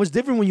ain't that much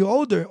different when you're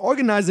older.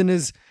 Organizing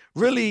is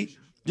really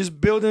just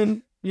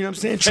building, you know what I'm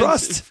saying,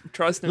 trust.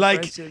 Trust and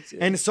Like, friendships. Yeah.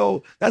 and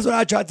so that's what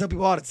I try to tell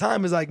people all the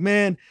time is like,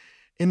 man,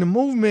 in the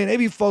movement, they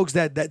be folks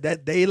that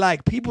they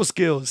like people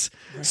skills.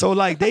 So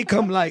like they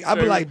come like, I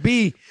be like,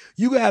 B,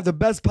 you can have the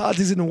best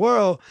politics in the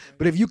world,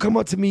 but if you come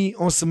up to me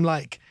on some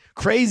like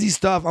crazy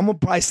stuff, I'm gonna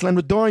probably slam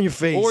the door in your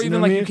face. or you even know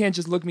what like I you mean? can't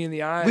just look me in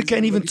the eyes. We can't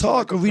and even look at you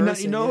talk, like or a we not,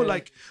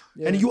 person.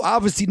 Yeah. and you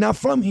obviously not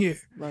from here.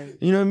 Right.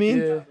 You know what I mean?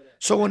 Yeah.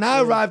 So when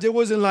I arrived, it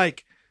wasn't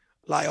like,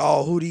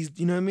 oh, who these,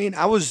 you know what I mean?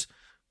 I was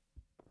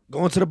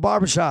going to the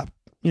barbershop.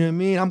 You know what I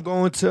mean? I'm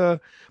going to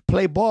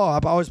play ball. I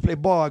always play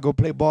ball. I go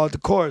play ball at the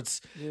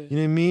courts. Yeah. You know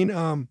what I mean?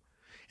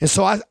 And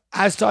so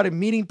I started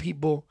meeting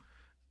people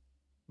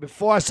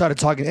before I started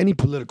talking any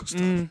political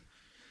stuff.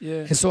 Yeah.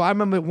 And so I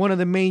remember one of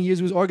the main years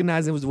we was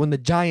organizing was when the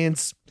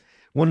Giants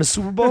won the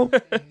Super Bowl.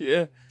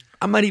 Yeah.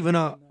 I'm not even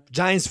a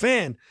Giants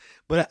fan,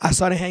 but I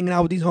started hanging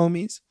out with these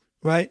homies,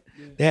 right?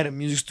 They had a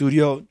music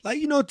studio, like,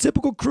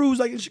 typical crews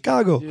like in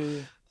Chicago.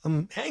 Yeah.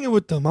 I'm hanging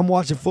with them. I'm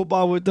watching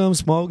football with them,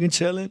 smoking,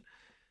 chilling.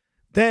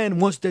 Then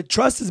once the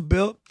trust is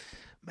built,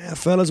 man,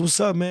 fellas, what's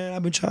up, man?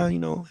 I've been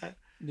trying,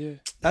 Yeah.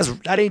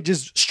 that ain't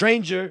just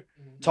stranger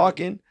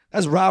talking.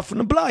 That's Rob from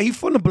the block. He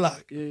from the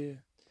block. Yeah.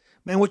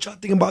 Man, what y'all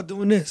thinking about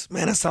doing this?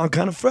 Man, that sound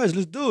kind of fresh.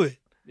 Let's do it.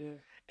 Yeah.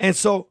 And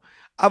so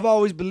I've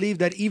always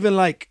believed that even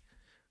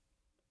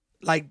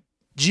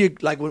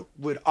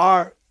with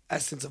our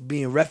essence of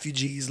being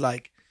refugees,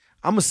 like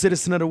I'm a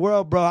citizen of the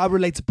world, bro. I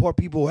relate to poor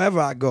people wherever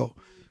I go.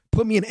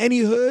 Put me in any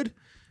hood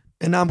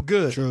and I'm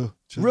good. True.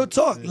 Real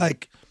talk. Yeah.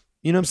 Like,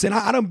 you know what I'm saying?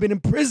 I done been in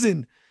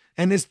prison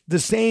and it's the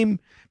same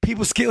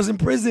people skills in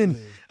prison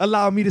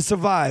allow me to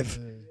survive.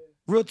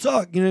 Real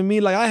talk. You know what I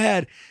mean? Like I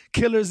had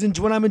killers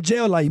when I'm in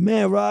jail, like,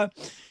 man, Rod,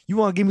 you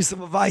want to give me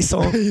some advice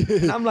on?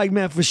 And I'm like,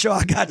 man, for sure,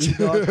 I got you,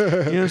 dog. You know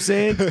what I'm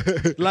saying?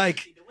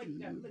 Like,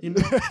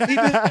 even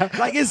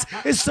like it's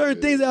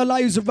certain things that allow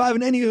you to survive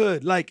in any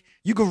hood. Like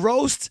you could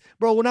roast,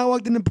 bro. When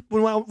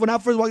I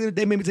first walked in,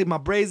 they made me take my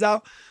braids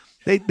out.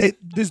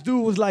 This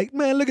dude was like,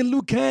 man, look at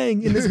Liu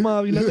Kang in this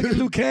mob. Look at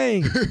Liu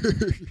Kang.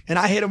 And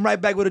I hit him right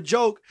back with a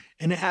joke,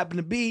 and it happened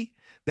to be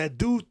that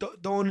dude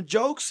throwing the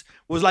jokes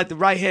was like the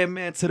right-hand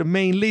man to the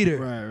main leader.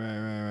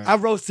 Right. I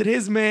roasted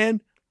his man.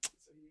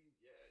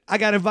 I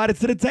got invited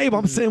to the table.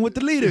 I'm sitting with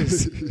the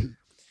leaders.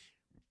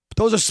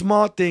 Those are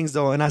small things,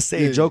 though, and I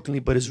say it jokingly,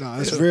 but it's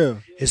real.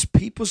 It's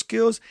people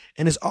skills,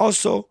 and it's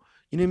also,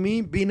 you know what I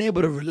mean, being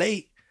able to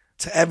relate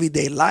to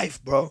everyday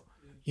life, bro.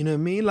 You know what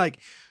I mean? Like,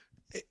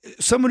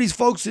 some of these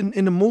folks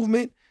in the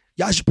movement,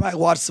 y'all should probably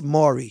watch some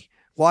Maury.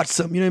 Watch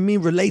some, you know what I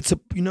mean? Relate to,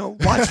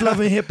 watch Love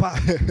and Hip Hop.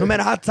 No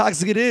matter how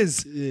toxic it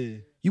is. Yeah.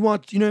 You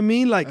want, you know what I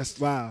mean? Like, That's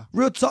wow.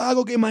 real talk, I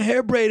go get my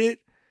hair braided,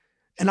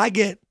 and I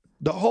get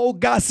the whole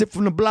gossip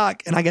from the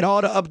block, and I get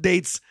all the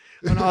updates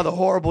on all the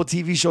horrible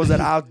TV shows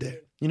that are out there.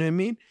 You know what I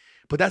mean?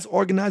 But that's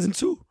organizing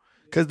too.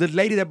 Because the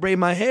lady that braided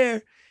my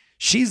hair,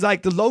 she's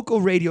like the local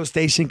radio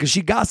station because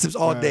she gossips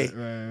all day.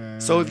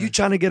 So if you're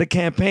trying to get a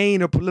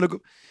campaign or political,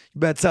 you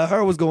better tell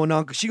her what's going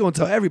on because she going to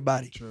tell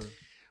everybody. True.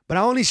 But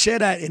I only share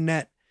that in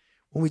that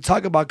when we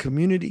talk about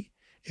community,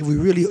 if we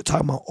really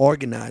talk about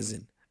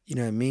organizing, you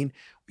know what I mean?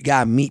 We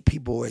got to meet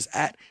people where it's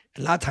at.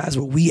 And a lot of times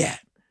where we at,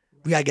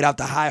 we got to get off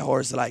the high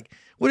horse. Like,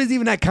 what is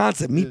even that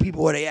concept? Meet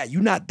people where they at. You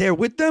not there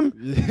with them?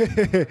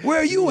 Where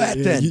are you at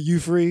then? You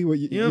free? Well,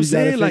 You know what I'm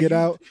saying? Like, it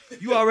out.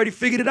 You already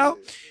figured it out.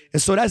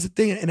 And so that's the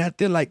thing. And I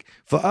think like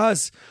for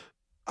us,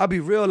 I'll be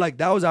real, like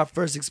that was our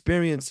first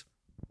experience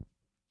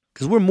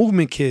because we're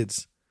movement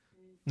kids.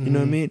 You know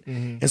what I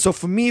mean? And so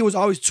for me, it was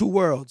always two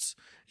worlds.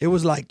 It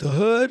was like the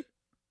hood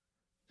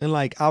and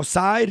like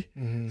outside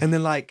and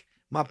then like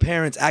my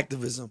parents'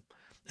 activism.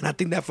 And I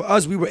think that for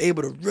us, we were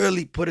able to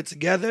really put it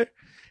together.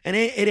 And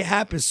it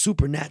happened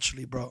super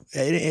naturally, bro.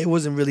 It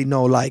wasn't really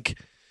no like,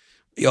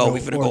 yo,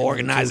 we finna go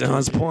organize at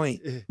Hunts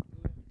Point. It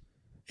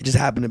just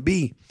happened to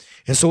be.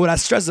 And so what I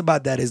stress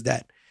about that is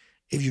that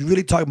if you're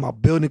really talking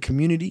about building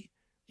community,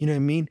 you know what I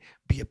mean?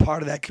 Be a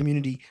part of that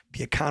community,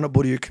 be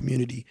accountable to your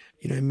community,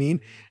 you know what I mean?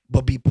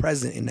 But be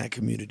present in that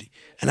community.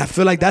 And I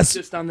feel like that's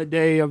just on the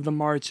day of the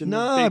march. And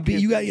nah, but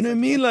you got, you know what I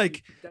mean?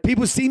 Like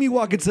people see me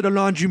walking to the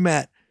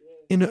laundromat,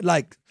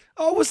 like,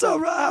 oh, what's up,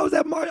 Rob? How was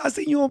that march? I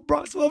seen you on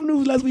Bronx 12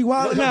 News last week.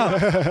 Wild now.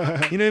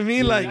 You know what I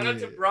mean? Like, shout out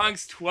to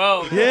Bronx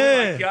 12. Yeah.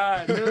 Oh my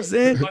God. You know what I'm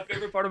saying? My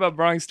favorite part about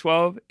Bronx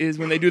 12 is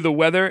when they do the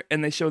weather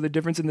and they show the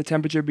difference in the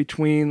temperature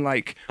between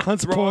like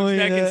Hunts Bronx Point,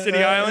 Neck and City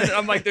yeah. Island.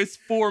 I'm like, there's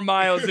 4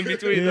 miles in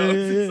between those.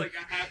 It's like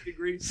a half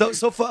degree. So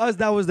for us,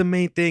 that was the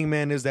main thing,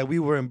 man, is that we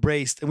were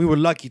embraced and we were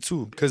lucky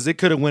too, because it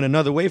could have went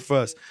another way for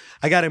us.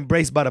 I got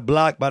embraced by the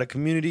block, by the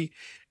community,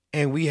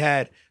 and we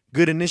had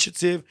good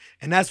initiative,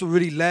 and that's what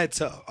really led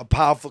to a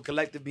powerful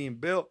collective being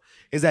built,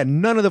 is that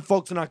none of the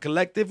folks in our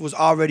collective was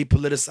already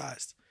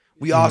politicized.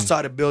 We all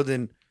started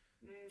building,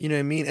 you know what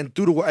I mean? And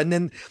through the work, and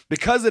then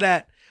because of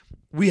that,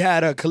 we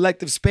had a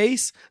collective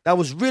space that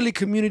was really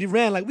community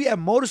ran. Like we had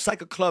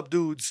motorcycle club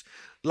dudes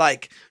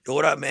like, yo,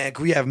 what up, man?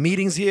 Can we have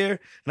meetings here?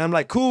 And I'm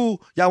like,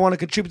 cool, y'all want to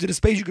contribute to the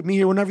space? You can meet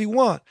here whenever you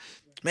want.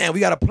 Man,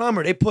 we got a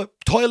plumber. They put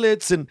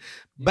toilets and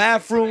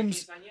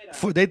bathrooms.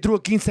 They threw a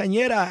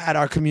quinceañera at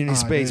our community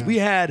space. yeah. We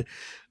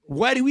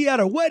had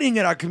a wedding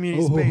at our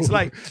community space.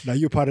 Like Now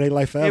you're part of their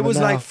life forever. it was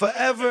now. like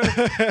forever.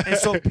 And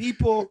so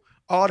people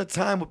all the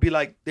time would be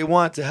like, they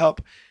wanted to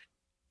help,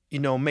 you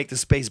know, make the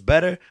space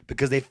better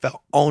because they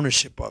felt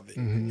ownership of it.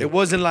 It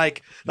wasn't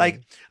like I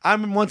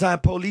remember one time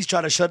police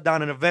tried to shut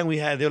down an event we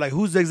had. They were like,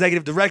 who's the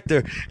executive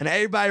director? And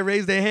everybody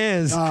raised their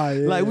hands. Yeah.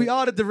 Like, we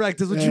are the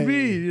directors. What you Hey.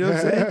 mean? You know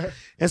what I'm saying?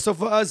 And so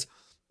for us,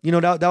 you know,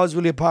 that was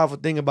really a powerful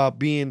thing about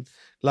being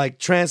like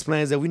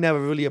transplants that we never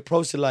really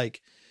approached it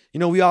like, you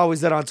know, we always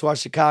said onto our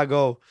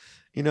Chicago,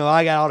 you know,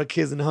 I got all the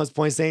kids in the Hunts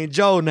Point saying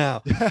Joe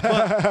now.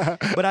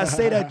 But I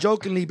say that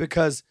jokingly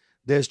because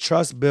there's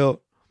trust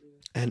built.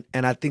 And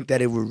I think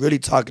that if we're really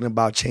talking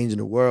about changing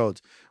the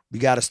world, we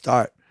got to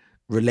start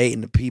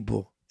relating to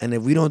people. And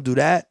if we don't do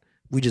that,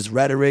 we just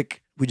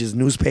rhetoric. We just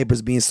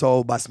newspapers being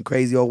sold by some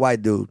crazy old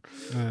white dude.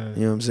 You know what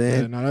I'm Yeah,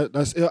 saying? no,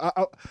 that's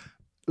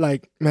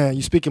like, man,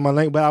 you speaking my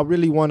language, but I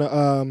really want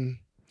to.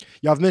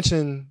 Y'all have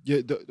mentioned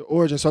the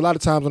origin. So a lot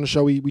of times on the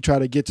show, we try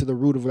to get to the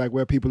root of like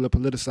where people are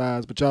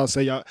politicized, but y'all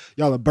say y'all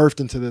are birthed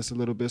into this a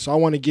little bit. So I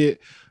want to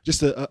get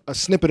just a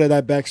snippet of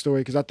that backstory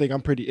because I think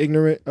I'm pretty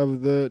ignorant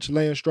of the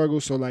Chilean struggle.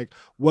 So like,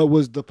 what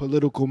was the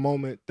political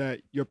moment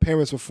that your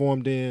parents were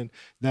formed in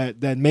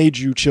that made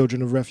you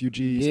children of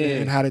refugees? Yeah.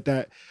 And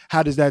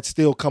how does that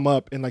still come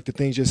up in like the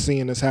things you're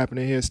seeing that's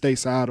happening here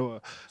stateside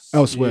or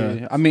elsewhere?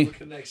 Yeah, I mean,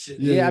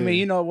 Yeah, I mean,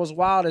 you know, what's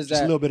wild is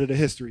Just a that little bit of the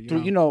history.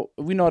 you know,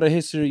 we know the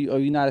history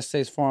of United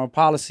States foreign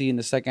policy in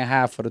the second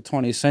half of the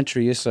 20th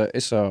century. It's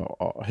a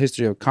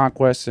history of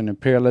conquest and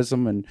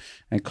imperialism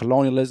and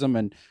colonialism,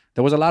 and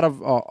there was a lot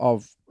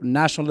of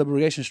national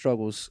liberation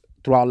struggles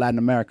throughout Latin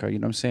America. You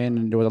know what I'm saying?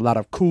 And there was a lot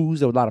of coups,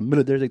 there was a lot of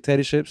military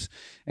dictatorships,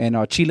 and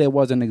Chile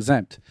wasn't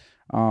exempt.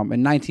 In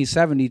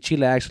 1970,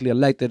 Chile actually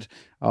elected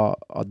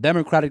a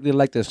democratically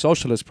elected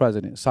socialist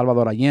president,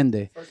 Salvador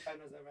Allende.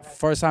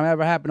 First time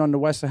ever happened on the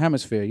Western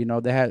Hemisphere. You know,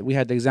 we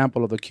had the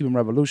example of the Cuban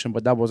Revolution,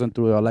 but that wasn't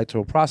through the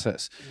electoral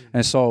process.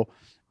 And so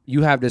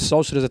you have this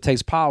socialist that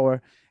takes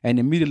power and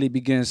immediately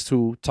begins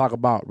to talk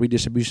about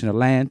redistribution of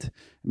land.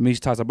 He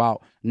talks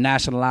about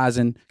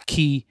nationalizing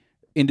key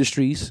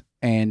industries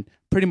and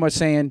pretty much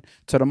saying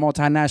to the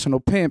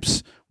multinational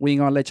pimps, we ain't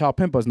gonna let y'all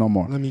pimp us no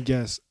more. Let me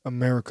guess,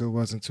 America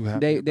wasn't too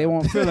happy. They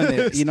weren't feeling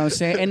it, you know what I'm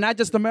saying? And not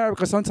just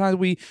America. Sometimes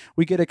we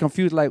get it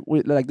confused, like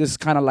this is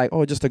kind of like,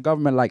 oh, just the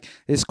government, like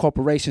it's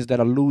corporations that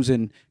are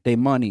losing their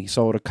money.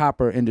 So the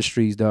copper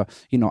industries, the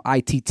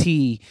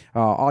ITT,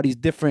 all these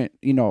different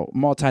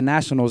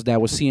multinationals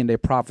that were seeing their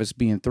profits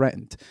being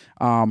threatened.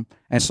 And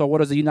so what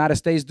does the United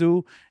States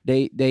do?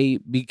 They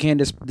began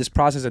this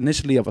process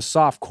initially of a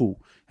soft coup,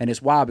 and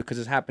it's wild because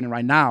it's happening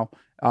right now.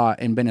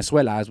 in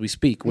Venezuela as we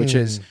speak, which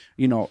is,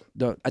 you know,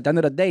 at the end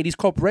of the day, these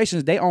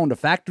corporations, they own the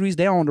factories,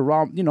 they own the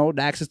raw, you know,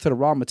 the access to the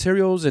raw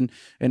materials and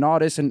all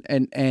this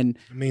and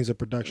Means of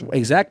production.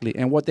 exactly.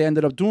 And what they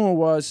ended up doing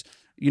was,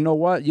 you know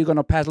what, you're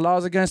gonna pass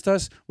laws against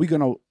us, we're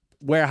gonna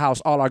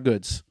warehouse all our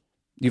goods.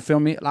 You feel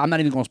me? I'm not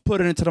even going to put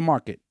it into the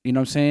market. You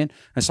know what I'm saying?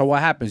 And so what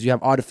happens? You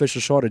have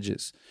artificial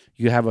shortages.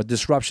 You have a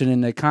disruption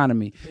in the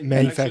economy.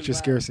 Manufacturer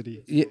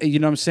scarcity. You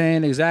know what I'm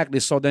saying? Exactly.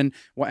 So then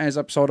what ends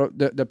up, so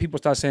the people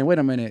start saying, wait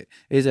a minute,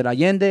 is it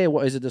Allende?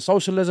 What, is it the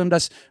socialism?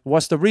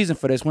 What's the reason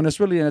for this? When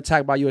it's really an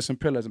attack by U.S.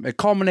 imperialism. It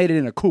culminated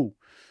in a coup.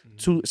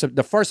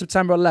 The first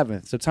September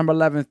 11th,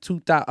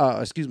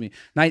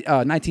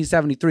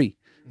 1973.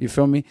 You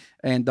feel me?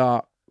 And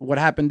what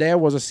happened there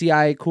was a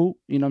CIA coup,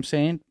 you know what I'm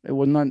saying? It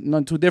was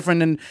none too different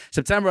than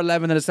September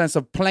 11th in the sense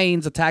of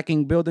planes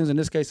attacking buildings. In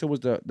this case, it was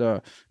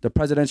the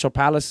presidential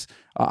palace.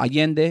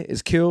 Allende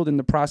is killed in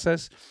the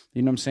process,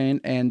 you know what I'm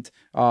saying? And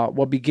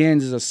what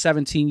begins is a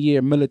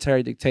 17-year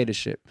military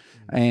dictatorship.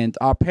 And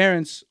our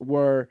parents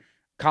were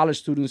college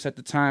students at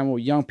the time, or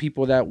young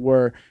people that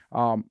were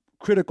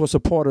critical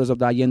supporters of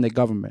the Allende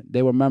government.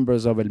 They were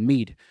members of El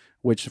MID,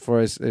 which for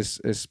his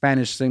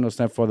Spanish signal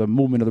stand for the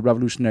Movement of the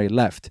Revolutionary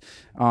Left.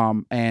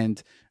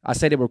 And I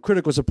say they were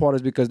critical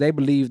supporters because they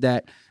believed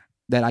that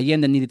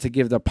Allende needed to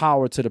give the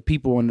power to the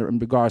people in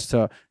regards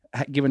to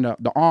giving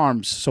the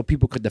arms so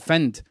people could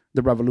defend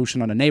the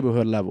revolution on a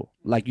neighborhood level,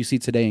 like you see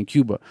today in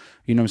Cuba.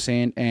 You know what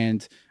I'm saying?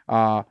 And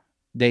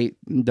the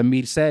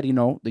MID said, you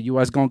know, the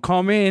U.S. gonna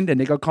come in and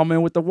they're gonna come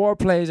in with the war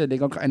plays and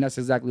and that's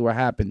exactly what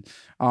happened.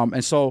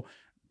 And so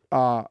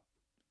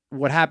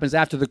what happens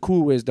after the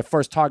coup is the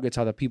first targets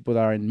are the people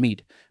that are in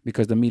MID,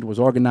 because the MID was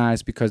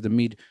organized, because the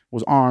MID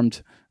was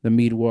armed, the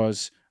MID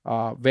was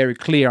very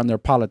clear on their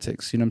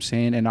politics, you know what I'm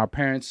saying? And our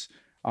parents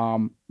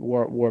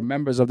were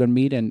members of the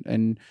MID,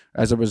 and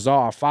as a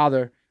result, our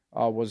father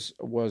was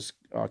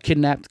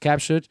kidnapped,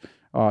 captured,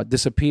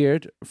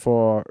 disappeared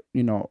for,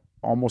 you know,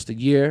 almost a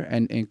year,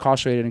 and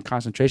incarcerated in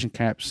concentration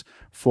camps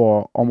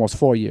for almost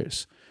 4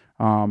 years.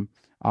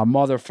 Our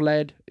mother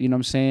fled, you know what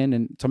I'm saying?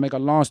 And to make a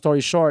long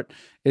story short,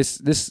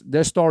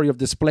 their story of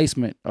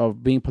displacement,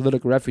 of being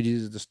political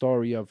refugees, is the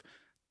story of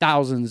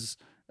thousands,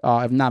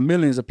 if not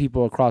millions of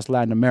people across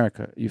Latin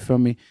America. You feel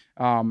me?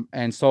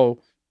 And so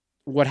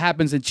what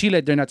happens in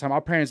Chile during that time, our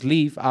parents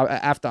leave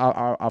after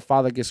our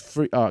father gets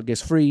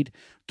freed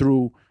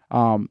through,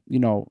 you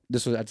know,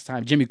 this was at the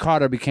time Jimmy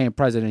Carter became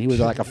president. He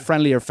was like a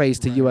friendlier face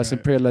to U.S.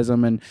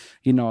 imperialism, and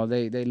you know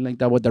they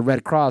linked up with the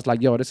Red Cross,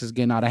 like, yo, this is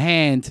getting out of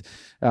hand.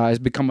 It's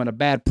becoming a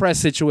bad press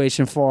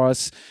situation for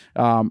us.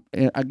 And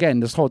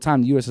again, this whole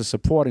time the U.S. is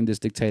supporting this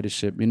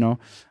dictatorship. You know,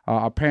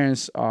 our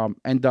parents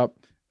end up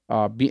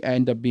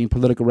being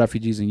political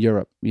refugees in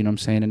Europe. You know what I'm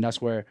saying? And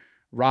that's where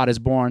Rod is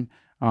born,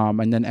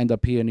 and then end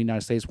up here in the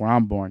United States where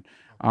I'm born.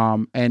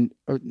 And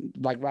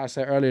like Rod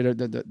said earlier,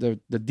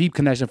 the deep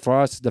connection for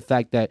us is the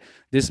fact that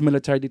this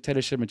military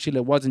dictatorship in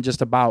Chile wasn't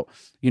just about,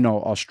 you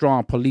know, a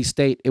strong police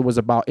state. It was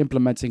about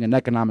implementing an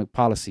economic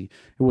policy.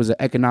 It was an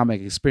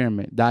economic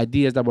experiment. The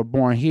ideas that were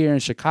born here in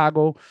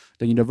Chicago,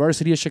 the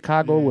University of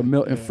Chicago with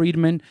Milton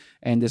Friedman,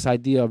 and this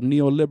idea of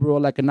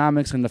neoliberal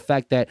economics, and the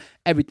fact that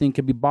everything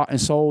can be bought and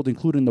sold,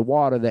 including the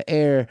water, the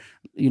air,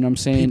 you know what I'm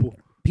saying?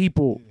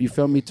 People, you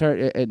feel me?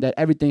 That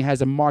everything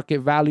has a market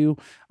value,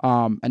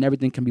 and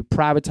everything can be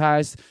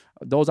privatized.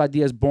 Those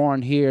ideas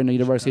born here in the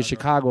University of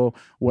Chicago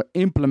were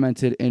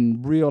implemented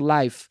in real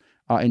life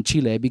in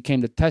Chile. It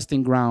became the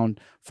testing ground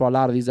for a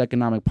lot of these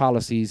economic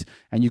policies,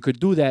 and you could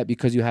do that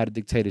because you had a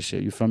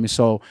dictatorship. You feel me?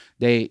 So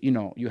they, you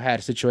know, you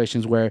had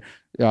situations where,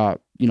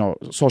 you know,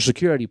 Social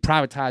Security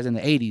privatized in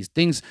the 80s,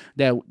 things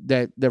that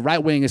the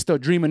right wing is still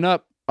dreaming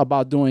up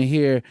about doing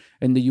here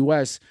in the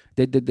U.S.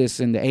 They did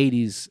this in the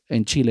 80s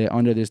in Chile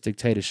under this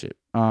dictatorship.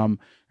 And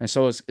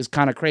so it's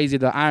kind of crazy,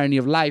 the irony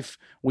of life.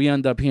 We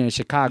end up here in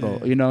Chicago,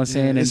 you know what I'm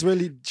saying? It's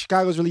really,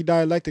 Chicago's really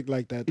dialectic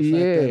like that. The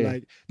fact that,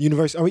 like, the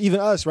university, or even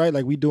us, right?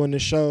 Like, we doing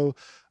this show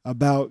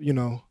about, you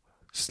know,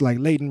 like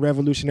latent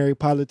revolutionary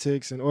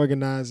politics and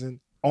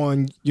organizing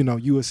on, you know,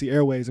 USC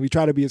Airways, and we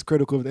try to be as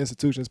critical of the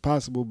institution as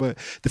possible. But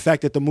the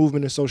fact that the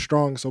movement is so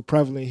strong, so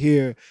prevalent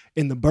here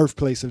in the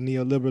birthplace of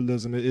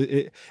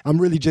neoliberalism, I'm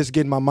really just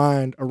getting my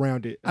mind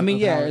around it. I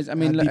mean,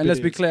 and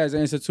let's be clear, as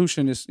an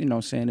institution, it's, you know,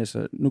 saying it's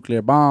a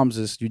nuclear bombs,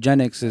 it's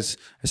eugenics, it's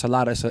a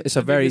lot of, it's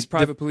a very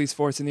private police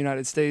force in the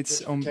United States,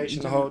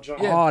 the whole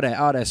job. all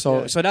that.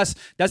 So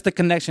that's the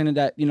connection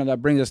that, you know,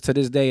 that brings us to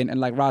this day.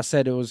 And like Ross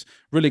said, it was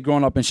really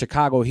growing up in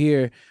Chicago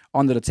here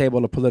under the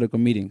table of political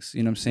meetings,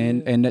 you know what I'm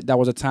saying? And that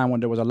was a time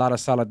when there was a lot of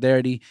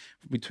solidarity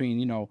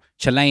between, you know,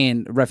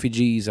 Chilean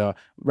refugees,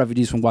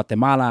 refugees from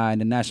Guatemala and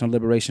the national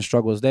liberation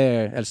struggles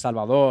there, El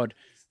Salvador,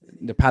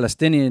 the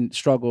Palestinian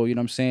struggle, you know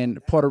what I'm saying?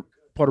 Puerto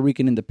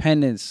Rican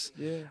independence,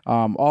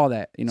 all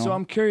that, you know. So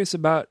I'm curious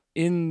about,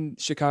 in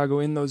Chicago,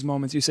 in those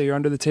moments, you say you're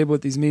under the table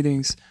at these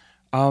meetings,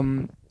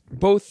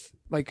 both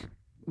like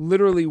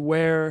literally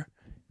where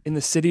in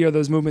the city are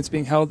those movements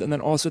being held, and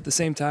then also at the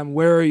same time,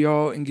 where are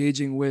y'all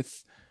engaging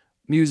with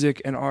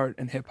music and art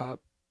and hip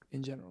hop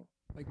in general?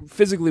 Like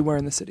physically where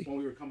in the city? When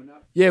we were coming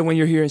up. Yeah, when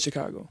you're here in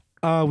Chicago.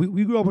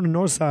 We grew up on the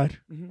north side,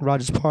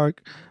 Rogers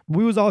Park.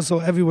 We was also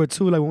everywhere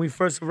too. Like when we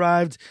first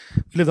arrived,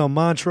 we lived on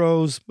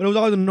Montrose, but it was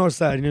always on the north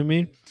side. You know what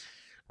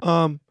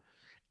I mean?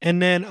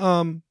 And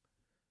then,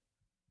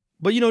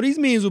 but you know, these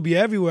memes will be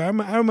everywhere.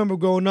 I remember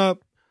growing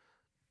up.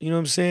 You know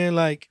what I'm saying?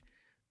 Like,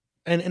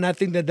 and I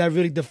think that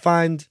really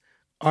defined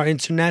our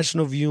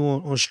international view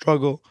on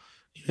struggle.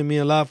 You know what I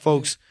mean? A lot of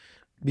folks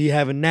be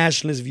having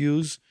nationalist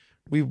views.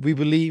 We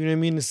believe, you know what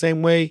I mean, the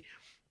same way.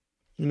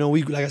 You know,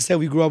 we, like I said,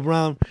 we grew up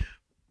around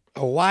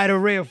a wide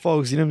array of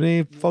folks, you know what I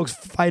mean? Folks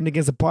fighting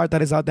against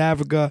apartheid in South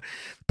Africa,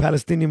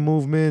 Palestinian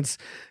movements,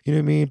 you know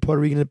what I mean, Puerto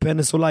Rican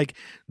independence. So like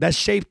that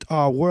shaped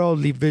our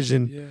worldly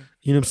vision,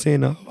 you know what I'm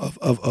saying,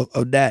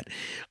 of that.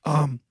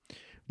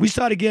 We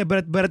started getting,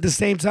 but at the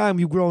same time,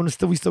 we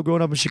still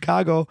growing up in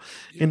Chicago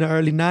in the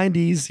early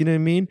 90s, you know what I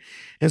mean?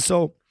 And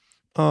so,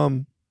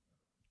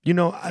 you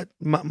know,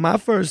 my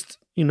first,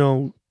 you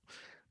know,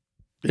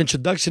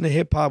 introduction to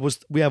hip hop was,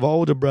 we have an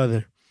older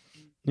brother,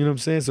 you know what I'm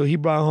saying? So he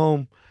brought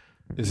home.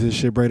 Is his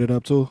shit braided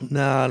up too?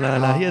 Nah.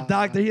 He a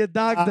doctor.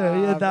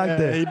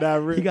 Man, he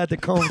not real. He got the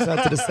combs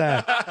out to the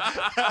side.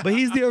 But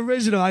he's the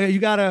original. You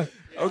gotta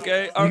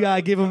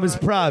give him his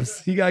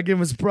props. You gotta give him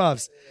his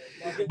props.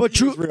 But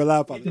true, Real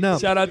out on no.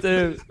 Shout out to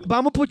him. But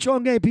I'm gonna put you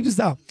on game. Peep this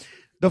out.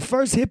 The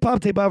first hip hop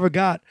tape I ever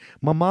got,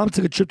 my mom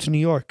took a trip to New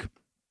York.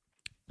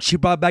 She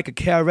brought back a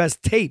KRS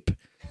tape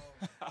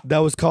that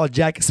was called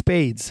Jack of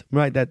Spades.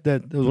 Right, that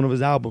was one of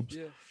his albums.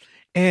 Yeah.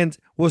 And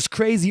what's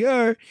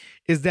crazier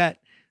is that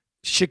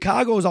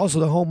Chicago is also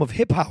the home of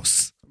hip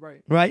house.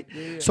 Right?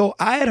 Yeah. So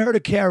I had heard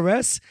of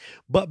KRS,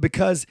 but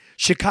because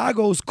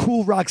Chicago's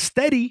Cool Rock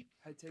Steady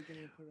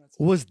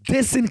was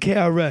dissing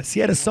KRS. He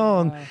had a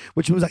song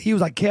which was like, he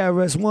was like,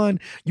 KRS-One,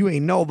 you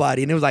ain't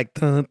nobody. And it was like,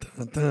 dun,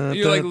 dun, dun,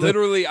 You're like, dun,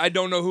 literally, I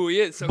don't know who he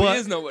is, so But- he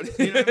is nobody.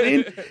 you know what I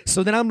mean?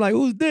 So then I'm like,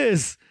 who's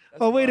this?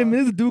 Wait a minute,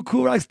 this is the dude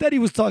Cool Rock Steady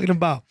was talking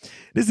about.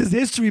 This is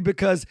history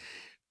because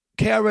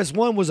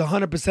KRS-One was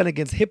 100%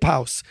 against hip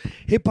house.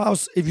 Hip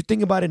house, if you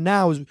think about it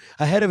now, is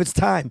ahead of its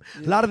time.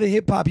 A lot of the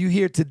hip hop you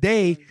hear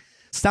today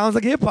sounds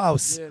like hip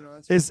house. Yeah, no,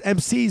 that's It's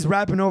MCs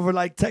rapping over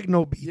like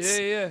techno beats.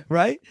 Yeah.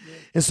 Right?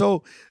 And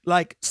so,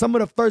 like, some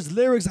of the first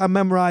lyrics I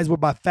memorized were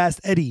by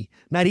Fast Eddie.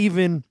 Not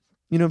even,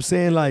 you know what I'm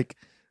saying, like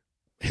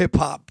hip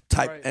hop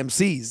type Right.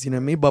 MCs, you know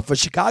what I mean? But for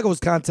Chicago's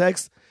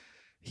context,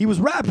 he was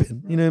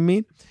rapping, you know what I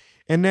mean?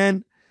 And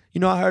then, you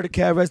know, I heard a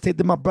KRS tape.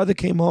 Then my brother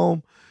came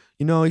home,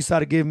 you know, he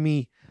started giving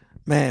me,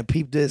 man,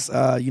 peep this,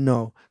 you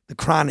know, The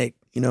Chronic,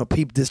 you know,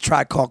 peep this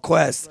track called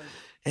Quest. Right.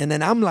 And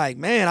then I'm like,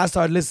 man, I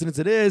started listening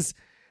to this.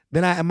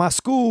 Then at my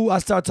school, I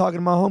started talking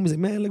to my homies, like,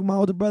 man, look, my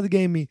older brother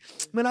gave me.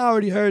 Man, I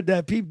already heard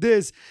that. Peep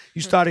this.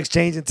 You start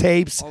exchanging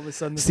tapes, All of a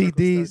sudden the circle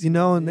CDs, starts- you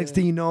know, and next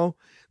thing you know,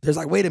 there's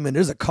like, wait a minute,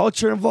 there's a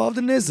culture involved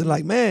in this. And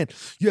like, man,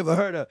 you ever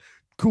heard of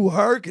Kool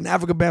Herc and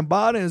Africa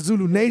Bambaataa and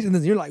Zulu Nation?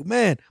 And you're like,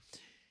 man.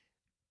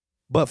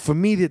 But for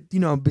me, that, you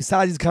know,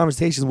 besides these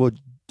conversations, what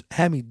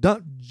had me,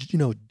 you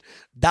know,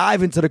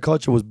 dive into the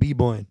culture was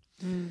b-boying.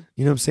 You know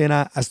what I'm saying?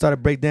 I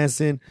started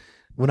breakdancing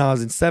when I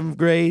was in 7th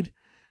grade.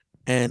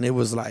 And it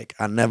was like,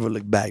 I never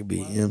looked back, B.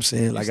 You know what I'm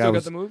saying? You Like still I got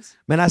was, the moves?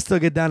 man, I still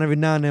get down every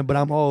now and then, but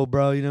I'm old,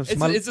 bro. You know what I'm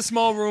saying? It's a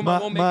small room. I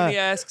won't make any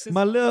asks.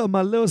 My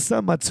little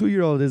son, my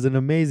 2-year-old, is an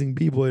amazing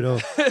b-boy though.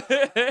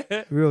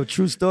 Real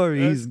true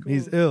story.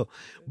 He's ill.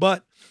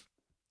 But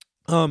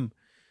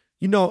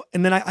you know,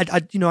 and then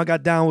I you know, I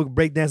got down with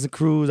breakdancing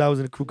crews. I was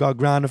in a crew called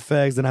Ground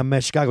Effects, and I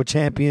met Chicago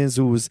Champions,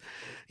 who was,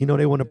 you know,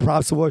 they won the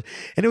Props Award.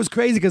 And it was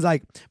crazy because,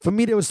 like, for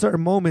me, there was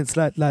certain moments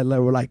that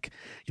were like,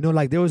 you know,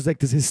 like there was like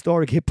this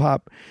historic hip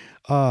hop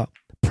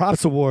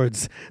Props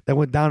Awards that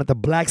went down at the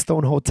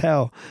Blackstone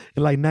Hotel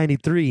in like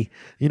 93.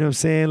 You know what I'm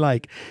saying?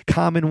 Like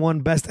Common won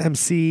Best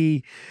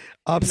MC,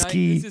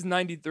 Upski. This is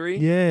 93.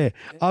 Yeah.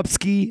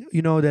 Upski,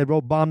 you know, that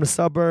wrote Bomb the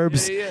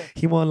Suburbs. Yeah.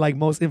 He won like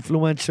most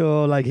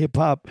influential like hip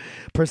hop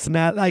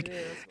personality. Like,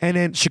 and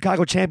then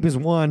Chicago Champions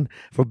won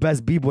for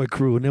best B-boy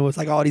crew. And it was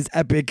like all these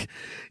epic,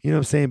 you know what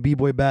I'm saying,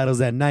 B-boy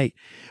battles at night.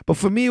 But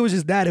for me, it was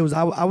just that. It was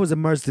I was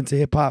immersed into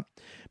hip hop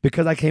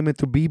because I came in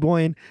through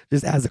B-boying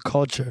just as a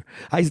culture.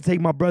 I used to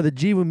take my brother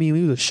G with me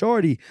when he was a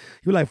shorty.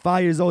 He was like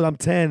 5 years old, I'm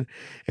 10,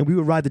 and we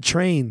would ride the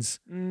trains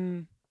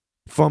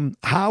from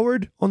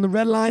Howard on the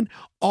Red Line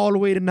all the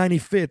way to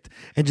 95th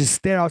and just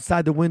stare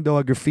outside the window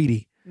at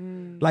graffiti.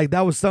 Like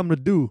that was something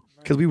to do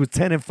because we was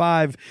 10 and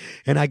 5,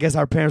 and I guess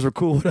our parents were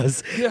cool with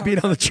us being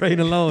on the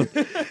train alone.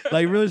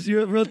 Like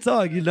real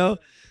talk, you know?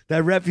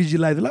 That refugee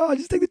life, like, oh,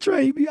 just take the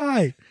train, you be all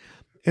right.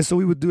 And so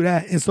we would do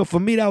that. And so for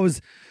me, that was,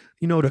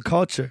 you know, the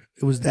culture.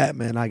 It was that,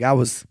 man. Like I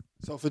was.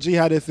 So for G,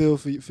 how did it feel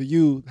for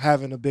you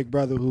having a big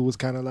brother who was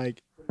kind of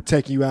like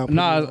taking you out?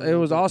 Nah, it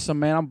was awesome,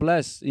 man. I'm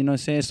blessed. You know what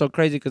I'm saying? It's so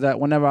crazy because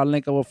whenever I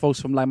link up with folks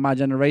from like my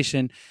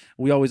generation,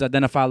 we always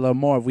identify a little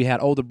more if we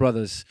had older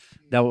brothers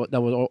that was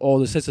or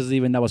older sisters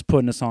even that was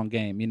putting us on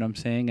game. You know what I'm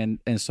saying?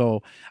 And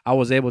so I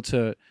was able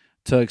to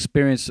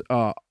experience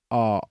an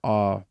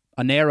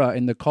era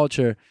in the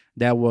culture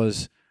that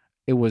was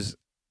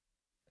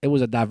it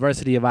was a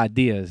diversity of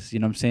ideas. You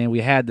know what I'm saying?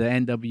 We had the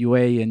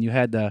NWA and you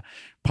had the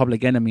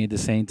Public Enemy at the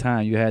same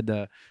time. You had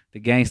the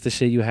gangster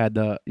shit. You had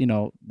the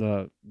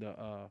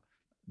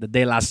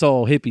De La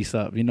Soul hippie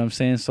stuff. You know what I'm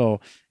saying? So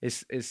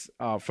it's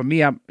for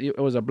me, it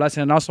was a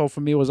blessing, and also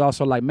for me, it was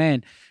also like,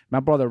 man, my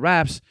brother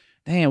raps.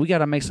 Damn, we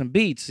gotta make some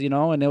beats, you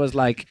know. And it was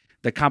like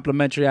the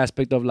complimentary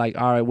aspect of like,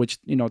 all right, which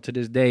to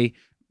this day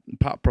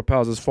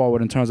propels us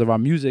forward in terms of our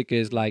music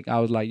is like, I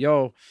was like,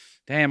 yo,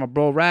 damn, my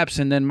bro raps,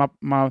 and then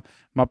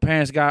my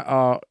parents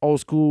got old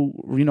school,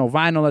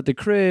 vinyl at the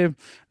crib.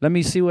 Let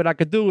me see what I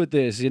could do with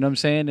this. You know what I'm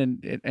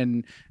saying?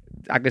 And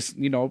I guess,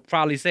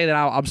 probably say that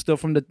I'm still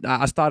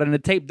I started in the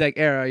tape deck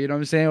era, you know what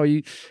I'm saying?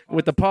 Or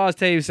with the pause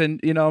tapes and,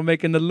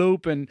 making the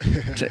loop and,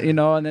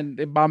 and then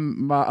they bought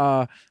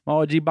my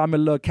OG bought me a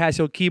little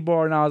Casio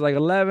keyboard and I was like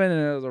 11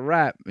 and it was a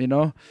rap,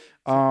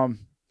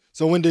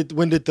 So when did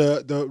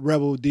the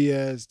Rebel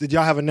Diaz? Did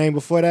y'all have a name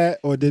before that,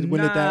 or when did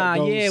that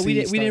go? Yeah, we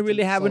didn't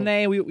really have a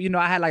name.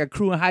 I had like a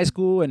crew in high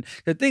school, and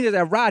the thing is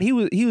that Rod, he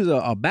was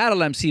a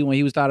battle MC when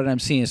he started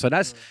MCing. So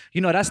that's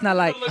that's not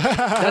like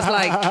that's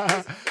like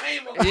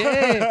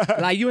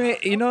like you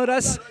ain't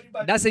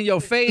that's in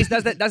your face.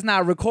 That's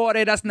not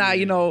recorded. That's not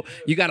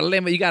you got a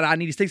limit. I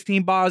need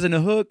 16 bars in the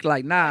hook.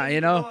 Like nah,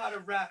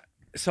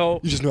 So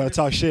you just know how to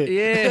talk shit.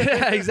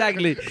 Yeah,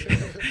 exactly.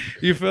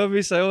 You feel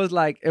me? So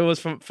it was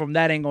from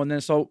that angle, and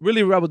then so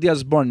really Rebel Diaz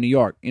was born in New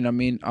York. You know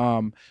what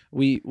I mean?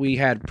 We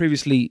had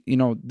previously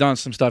done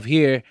some stuff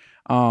here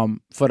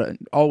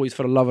always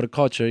for the love of the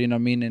culture. You know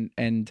what I mean?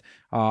 And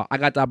I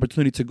got the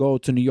opportunity to go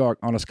to New York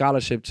on a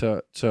scholarship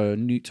to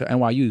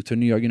NYU, to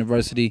New York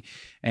University,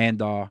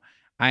 and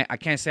I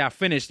can't say I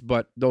finished,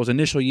 but those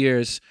initial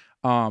years.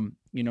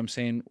 You know what I'm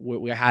saying?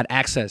 We had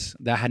access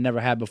that I had never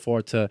had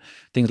before to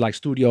things like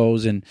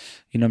studios and,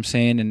 you know what I'm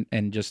saying?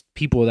 And just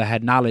people that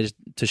had knowledge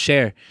to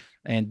share.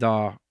 And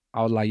I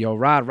was like, yo,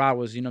 Rod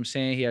was, you know what I'm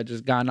saying? He had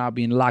just gotten out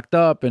being locked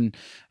up and,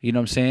 you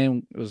know what I'm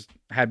saying?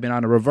 Had been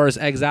on a reverse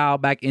exile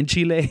back in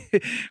Chile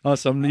on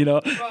some,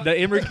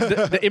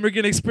 the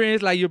immigrant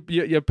experience. Like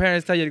your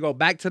parents tell you to go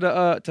back to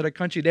the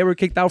country they were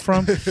kicked out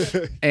from.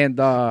 And,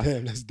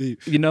 damn, that's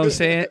deep. You know what I'm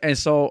saying? And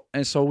so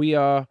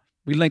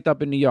we linked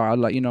up in New York.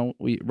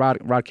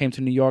 Rod came to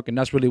New York, and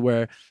that's really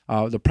where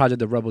the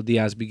project of Rebel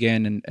Diaz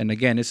began. And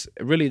again, it's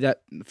really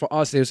that for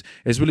us is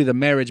really the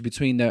marriage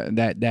between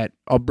that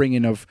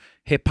upbringing of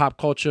hip hop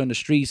culture in the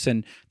streets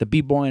and the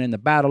b-boying and the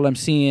battle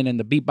MCing and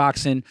the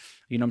beatboxing.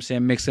 You know what I'm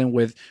saying? Mixing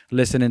with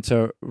listening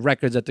to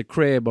records at the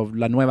crib of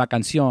La Nueva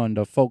Canción,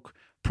 the folk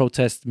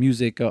protest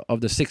music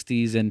of the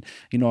 '60s, and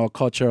a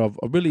culture of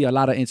really a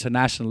lot of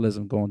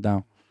internationalism going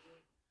down.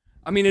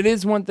 I mean, it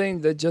is one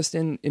thing that just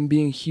in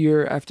being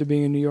here after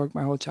being in New York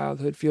my whole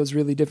childhood feels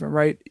really different,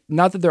 right?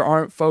 Not that there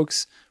aren't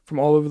folks from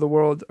all over the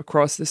world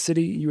across the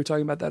city. You were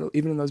talking about that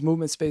even in those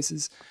movement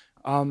spaces.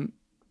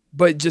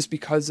 But just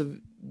because of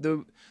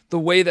the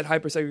way that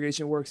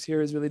hypersegregation works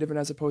here is really different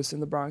as opposed to in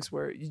the Bronx,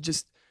 where you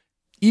just,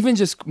 even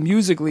just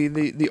musically,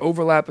 the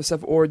overlap of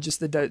stuff or just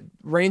the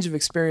range of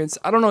experience.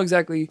 I don't know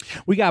exactly.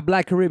 We got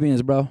Black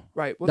Caribbeans, bro.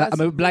 Right.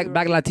 Well, Black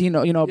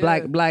Latino.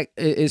 Black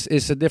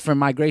is a different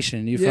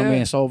migration. You feel me?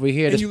 And so over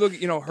here, and you look,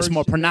 it's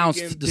more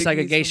pronounced. The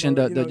segregation,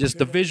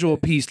 the visual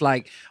piece.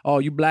 Like, oh,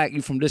 you black,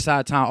 you from this side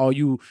of town. Oh,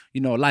 you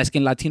light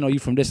skinned Latino, you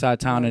from this side of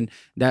town. And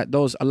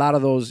a lot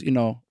of those.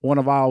 One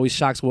of our always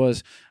shocks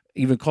was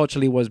even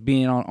culturally was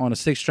being on a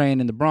 6 train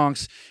in the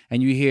Bronx,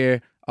 and you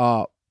hear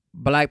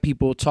black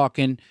people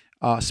talking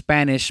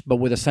Spanish, but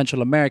with a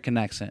Central American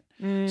accent.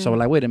 So we're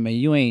like, wait a minute,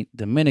 you ain't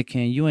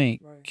Dominican, you ain't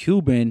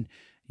Cuban,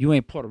 you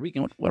ain't Puerto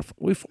Rican. Where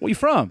you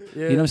from?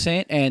 Yeah. You know what I'm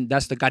saying? And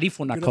that's the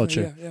Garifuna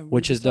culture,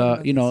 which is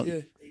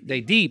they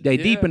deep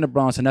in the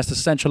Bronx, and that's the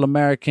Central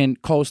American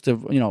coast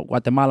of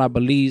Guatemala,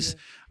 Belize,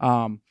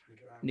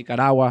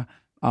 Nicaragua,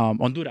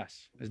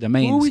 Honduras is the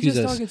main. Who were we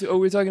just talking to? Oh,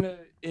 we were talking to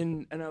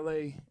in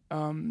LA.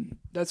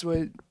 That's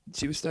what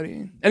she was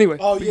studying. Anyway,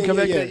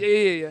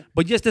 yeah.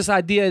 But just this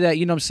idea that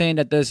you know what I'm saying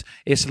that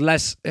it's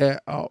less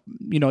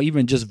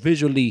even just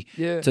visually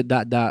to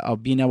that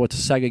of being able to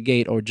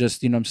segregate or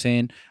just you know what I'm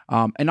saying.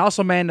 And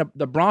also, man,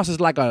 the Bronx is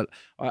like I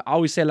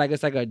always say like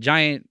it's like a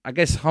giant, I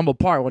guess, Humboldt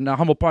Park. Well, now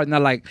Humboldt Park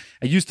not like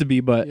it used to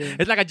be, but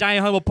it's like a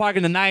giant Humboldt Park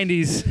in the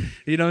 '90s.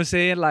 You know what I'm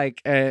saying?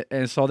 Like,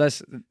 and so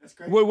that's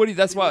crazy.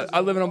 That's why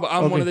I live in Humboldt.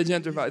 I'm one of the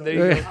gentrified.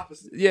 There you go.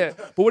 Yeah,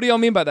 but what do y'all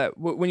mean by that?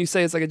 When you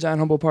say it's like a giant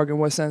Humboldt Park, in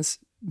what sense?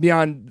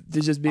 Beyond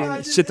just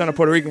being shit ton of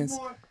Puerto Ricans.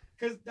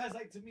 Because that's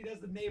like, to me,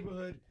 that's the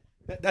neighborhood.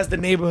 That's the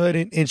neighborhood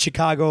in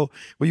Chicago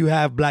where you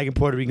have black and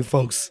Puerto Rican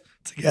folks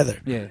together.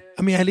 Yeah.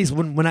 I mean, at least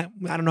when I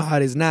don't know how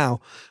it is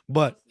now,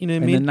 but you know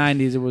what I mean? In the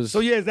 90s, it was. So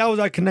yeah, that was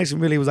our connection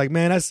really. It was like,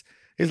 man, it's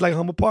like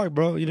Humboldt Park,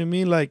 bro. You know what I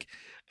mean? Like,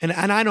 and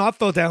I know I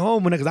felt at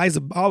home because I used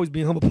to always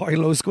be in Humboldt Park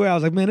in Lower Square. I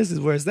was like, man, this is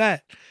where it's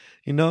at,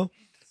 you know?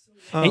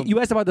 And you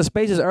asked about the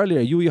spaces earlier.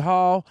 Huey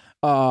Hall,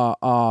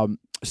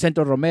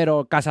 Centro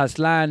Romero, Casa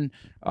Aslan,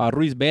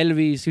 Ruiz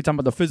Belvis. You're talking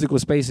about the physical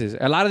spaces.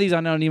 A lot of these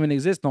don't even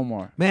exist no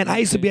more. Man, I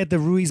used to be at the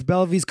Ruiz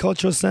Belvis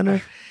Cultural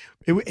Center.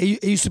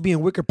 It used to be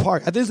in Wicker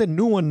Park. I think it's a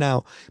new one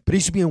now, but it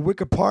used to be in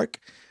Wicker Park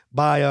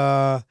by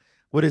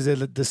what is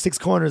it? The Six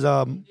Corners.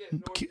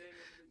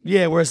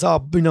 Yeah, where it's all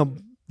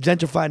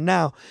gentrified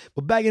now.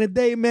 But back in the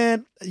day,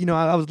 man,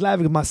 I was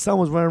laughing because my son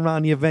was running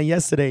around the event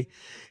yesterday,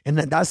 and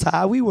that's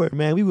how we were,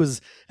 man. We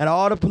was at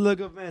all the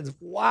political events,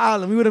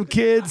 wild, and we were them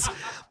kids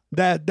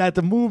that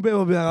the movement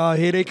would be like, oh,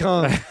 here they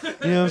come. You know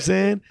what I'm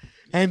saying?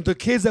 And the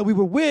kids that we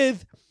were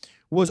with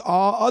was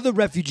all other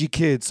refugee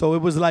kids. So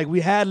it was like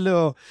we had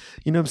little,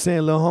 little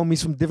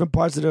homies from different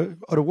parts of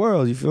the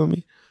world. You feel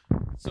me?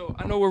 So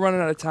I know we're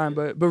running out of time,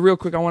 but real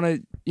quick, I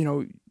want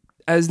to,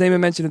 as Damon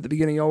mentioned at the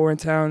beginning, y'all were in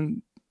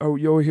town, or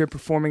y'all were here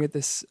performing at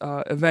this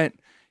event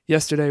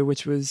yesterday,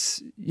 which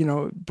was,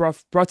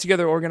 brought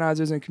together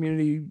organizers and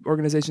community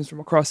organizations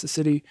from across the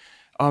city.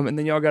 And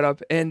then y'all got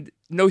up, and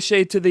no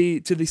shade to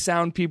the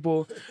sound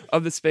people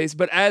of the space,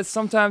 but as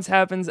sometimes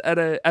happens at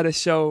a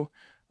show,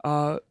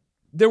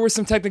 there were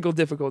some technical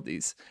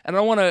difficulties, and I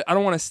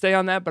don't want to stay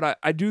on that, but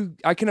I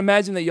can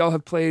imagine that y'all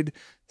have played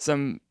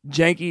some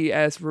janky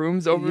ass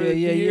rooms over the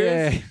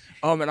years.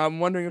 And I'm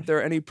wondering if there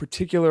are any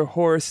particular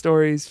horror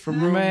stories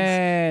from rooms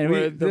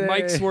where the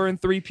mics were in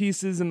 3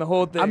 pieces and the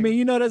whole thing. I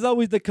mean, there's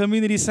always the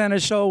community center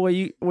show where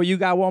you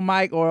got one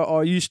mic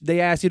or they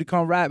ask you to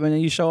come rap and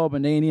then you show up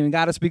and they ain't even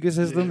got a speaker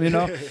system,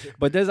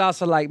 But there's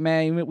also like,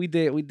 man, we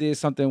did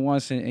something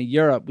once in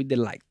Europe. We did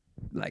like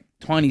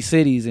 20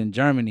 cities in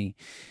Germany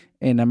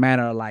in a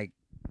matter of like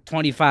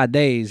 25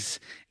 days,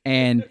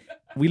 and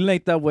we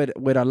linked up with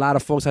a lot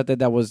of folks out there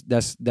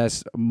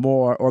that's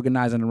more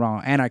organizing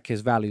around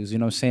anarchist values, you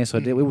know what I'm saying? So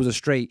it was a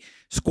straight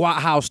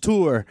squat house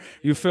tour.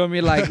 You feel me?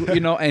 Like,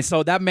 and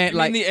so that meant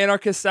like the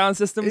anarchist sound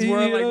systems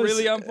were like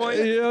really on point.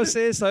 You know what I'm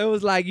saying? So it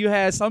was like you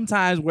had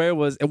sometimes where it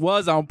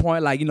was on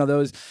point. Like,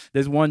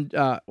 there's one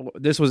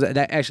this was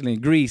that actually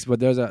in Greece,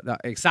 but there's the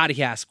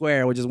Exarchia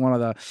Square, which is one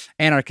of the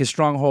anarchist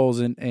strongholds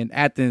in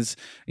Athens.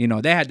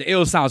 They had the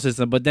ill sound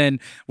system, but then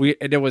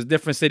there was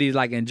different cities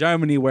like in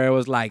Germany where it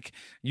was like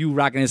you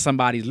rocking in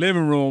somebody's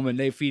living room and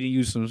they feeding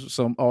you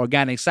some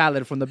organic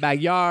salad from the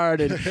backyard,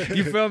 and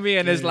you feel me?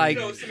 And it's like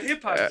some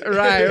hip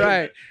hop.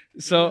 Right.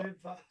 So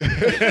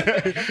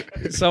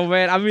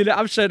man, I mean,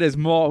 I'm sure there's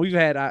more. We've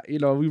had,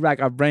 we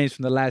rack our brains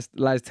from the last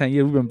 10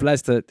 years. We've been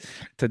blessed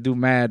to do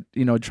mad,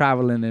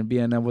 traveling and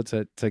being able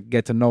to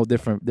get to know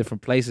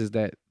different places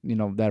that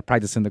that are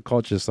practicing the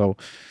culture. So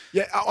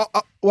yeah,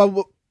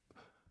 well,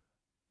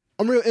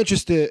 I'm real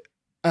interested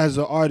as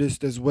an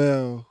artist as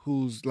well,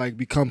 who's like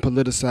become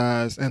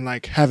politicized and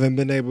like haven't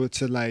been able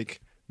to like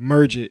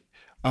merge it,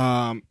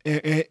 and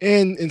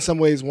in some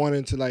ways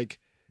wanting to like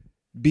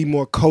be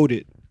more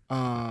coded.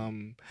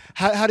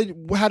 How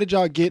did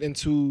y'all get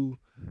into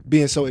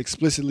being so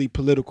explicitly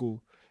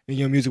political in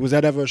your music? Was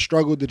that ever a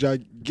struggle? Did y'all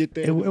get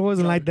there? It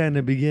wasn't like that in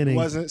the beginning. It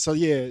wasn't. So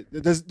yeah,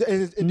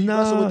 and you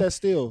wrestle with that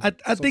still.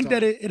 I think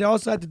that it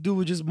also had to do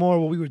with just more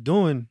what we were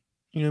doing.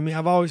 You know what I mean?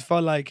 I've always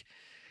felt like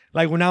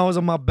when I was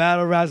on my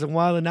battle raps and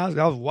wilding out,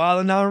 I was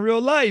wilding out in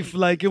real life.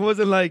 Like it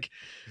wasn't like,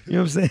 you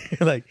know what I'm saying?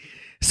 Like,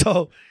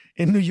 so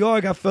in New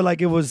York, I felt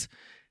like it was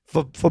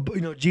for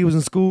G was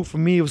in school. For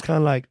me, it was kind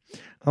of like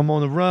I'm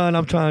on the run.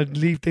 I'm trying to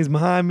leave things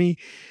behind me.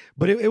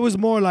 But it was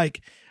more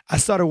like I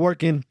started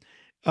working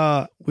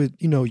with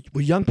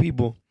young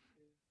people.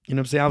 You know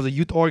what I'm saying? I was a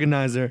youth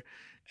organizer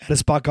at a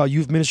spot called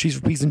Youth Ministries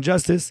for Peace and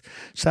Justice.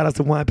 Shout out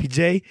to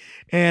YPJ.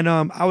 And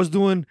I was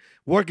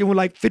working with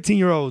like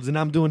 15-year-olds, and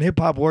I'm doing hip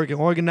hop work and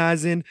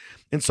organizing.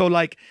 And so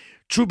like,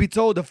 truth be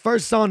told, the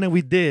first song that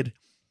we did,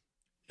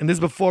 and this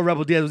is before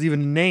Rebel Diaz was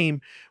even a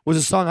name, was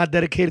a song I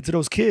dedicated to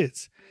those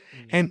kids.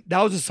 And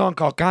that was a song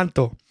called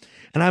Canto.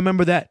 And I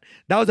remember that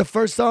was the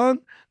first song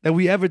that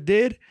we ever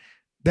did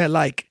that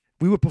like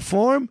we would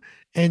perform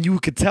and you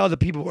could tell the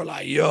people were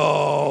like,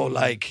 yo,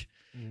 like,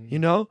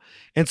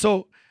 And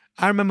so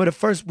I remember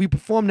we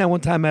performed that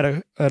one time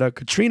at a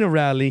Katrina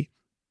rally,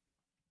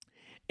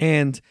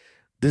 and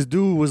this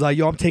dude was like,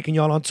 yo, I'm taking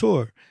y'all on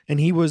tour. And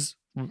he was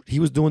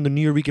doing the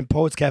New York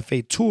Poets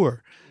Cafe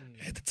tour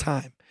at the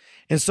time.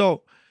 And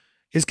so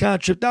it's kind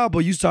of tripped out,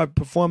 but you start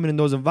performing in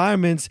those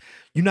environments,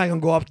 you're not gonna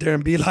go up there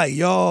and be like,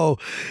 yo,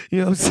 you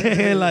know what I'm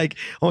saying? Like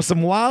on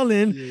some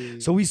wilding. Yeah.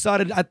 So we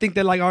started, I think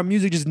that like our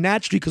music just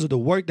naturally, because of the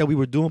work that we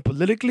were doing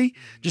politically,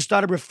 just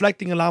started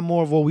reflecting a lot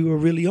more of what we were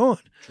really on.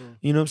 True.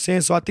 You know what I'm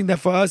saying? So I think that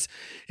for us,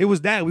 it was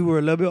that. We were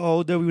a little bit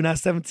older. We were not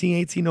 17,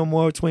 18 no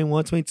more,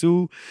 21,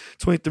 22,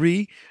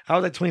 23. I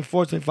was like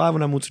 24, 25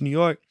 when I moved to New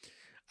York.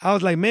 I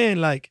was like, man,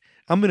 like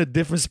I'm in a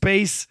different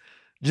space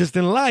just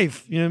in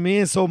life, you know what I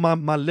mean? So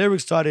my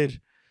lyrics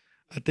started,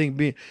 I think,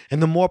 being,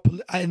 and the more,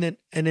 and then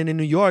in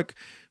New York,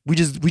 we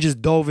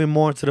just dove in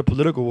more into the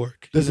political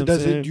work.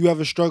 Do you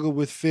ever struggle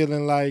with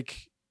feeling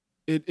like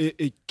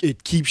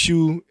it keeps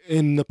you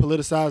in the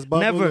politicized bubble?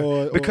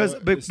 Never, because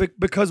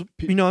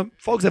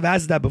folks have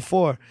asked that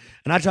before,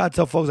 and I try to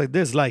tell folks like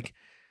this, like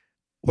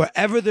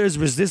wherever there's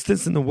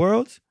resistance in the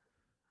world,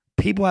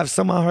 people have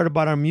somehow heard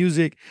about our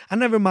music. I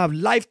never in my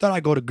life thought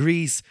I'd go to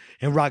Greece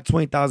and rock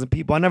 20,000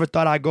 people. I never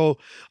thought I'd go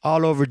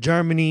all over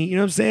Germany. You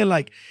know what I'm saying?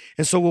 Like,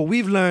 and so what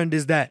we've learned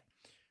is that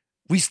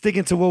we stick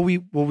into what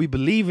we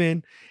believe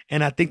in.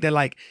 And I think that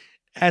like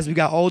as we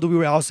got older, we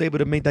were also able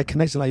to make that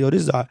connection. Like, yo,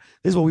 this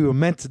is what we were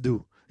meant to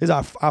do. This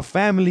is our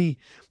family.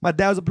 My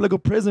dad was a political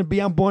prisoner.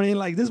 I'm born in,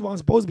 like, this is what I'm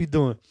supposed to be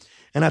doing.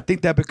 And I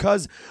think that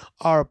because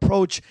our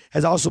approach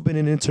has also been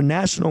an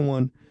international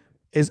one,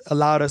 it's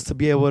allowed us to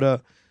be able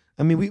to,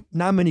 I mean,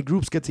 not many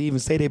groups get to even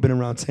say they've been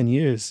around 10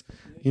 years,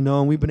 you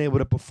know, and we've been able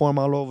to perform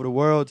all over the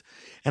world.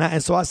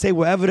 And so I say,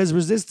 wherever there's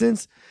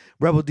resistance,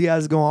 Rebel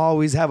Diaz is going to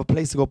always have a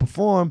place to go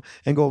perform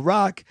and go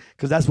rock,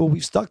 because that's what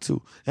we've stuck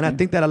to. And I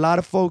think that a lot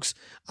of folks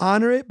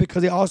honor it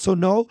because they also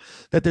know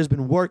that there's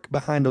been work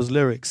behind those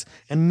lyrics.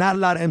 And not a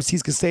lot of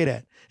MCs can say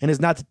that. And it's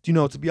not,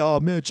 to be, oh,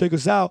 man, check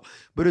us out.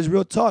 But it's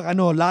real talk. I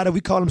know a lot of,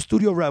 we call them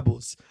studio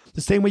rebels.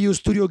 The same way you a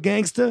studio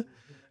gangster.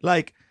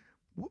 Like,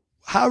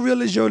 how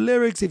real is your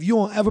lyrics if you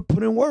don't ever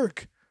put in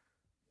work?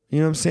 You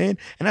know what I'm saying?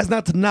 And that's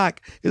not to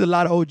knock. There's a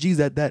lot of OGs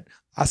that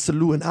I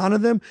salute and honor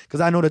them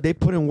because I know that they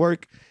put in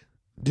work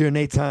during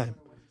their time.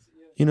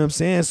 You know what I'm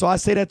saying? So I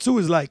say that too,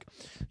 is like,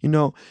 a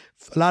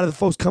lot of the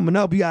folks coming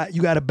up, you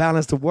got to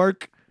balance the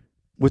work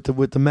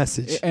with the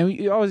message. And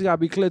you always gotta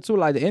be clear too.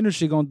 Like, the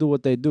industry gonna do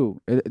what they do.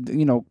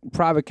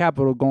 Private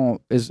capital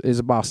is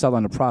about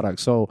selling the product.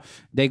 So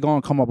they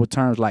gonna come up with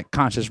terms like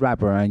conscious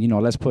rapper, and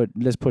let's put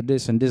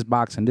this in this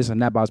box and this in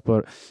that box.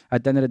 But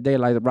at the end of the day,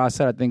 like Rod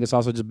said, I think it's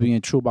also just being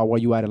true about where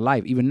you at in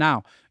life. Even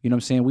now, what I'm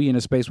saying, we in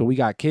a space where we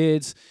got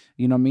kids.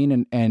 You know what I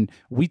mean? And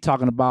we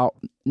talking about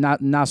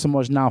not so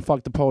much now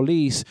fuck the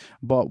police,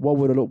 but what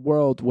would a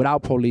world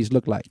without police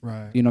look like?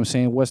 Right. You know what I'm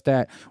saying? What's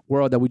that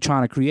world that we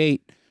trying to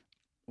create?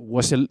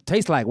 What's it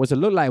taste like? What's it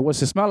look like?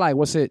 What's it smell like?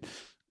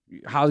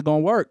 How's it gonna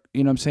work?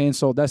 You know what I'm saying?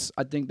 So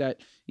I think that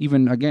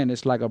even, again,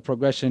 it's like a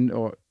progression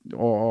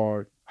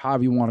or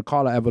however you want to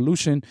call it,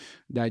 evolution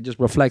that just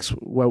reflects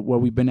where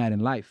we've been at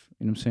in life.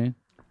 You know what I'm saying?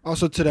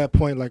 Also, to that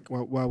point, like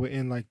while we're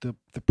in like the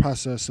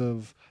process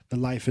of the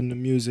life and the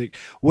music,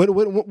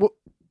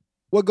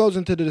 what goes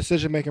into the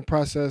decision making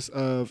process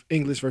of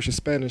English versus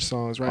Spanish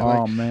songs, right?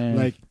 Oh, man.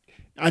 Like,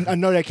 I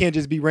know that can't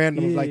just be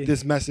random. Like,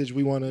 this message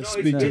we want to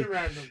speak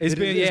to. It's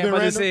been been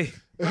random?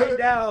 Right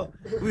now,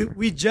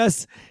 we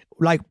just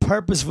like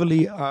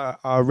purposefully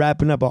are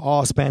wrapping up an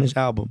all Spanish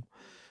album.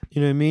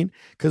 You know what I mean?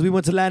 Because we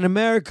went to Latin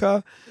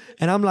America,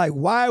 and I'm like,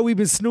 why are we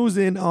been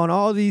snoozing on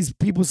all these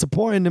people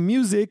supporting the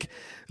music?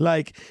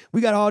 Like,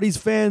 we got all these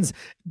fans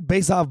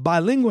based off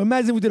bilingual.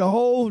 Imagine we did a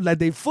whole, like,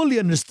 they fully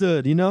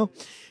understood, And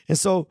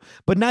so,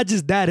 but not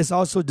just that, it's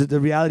also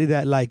the reality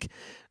that, like,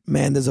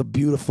 man, there's a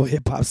beautiful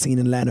hip hop scene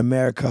in Latin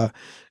America,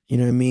 you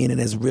know what I mean? And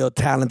it's real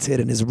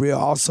talented, and it's real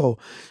also,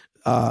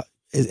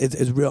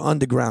 it's real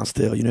underground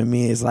still, you know what I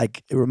mean? It's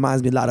like, it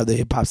reminds me a lot of the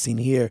hip hop scene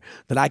here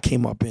that I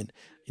came up in.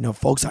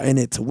 Folks are in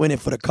it to win it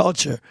for the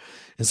culture.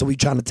 And so we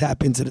trying to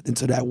tap into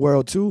that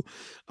world too.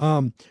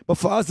 But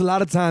for us, a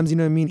lot of times,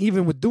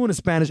 even with doing a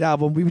Spanish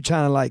album, we were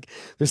trying to, like,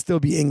 there still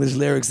be English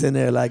lyrics in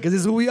there. Like, 'cause this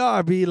is who we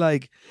are, be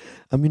like,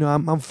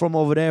 I'm from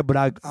over there, but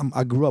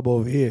I grew up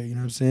over here, you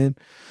know what I'm saying?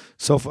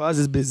 So for us,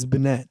 it's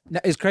been that.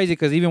 It's crazy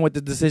because even with the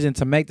decision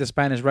to make the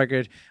Spanish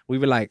record, we're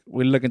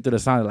looking through the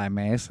song like,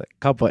 man, it's a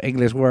couple of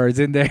English words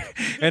in there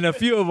and a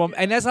few of them.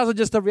 And that's also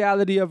just the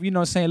reality of,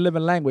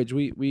 living language.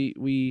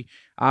 We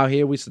out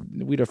here, we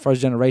the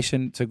first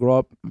generation to grow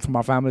up from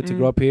our family to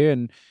grow up here.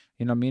 And,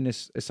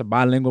 it's a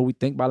bilingual. We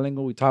think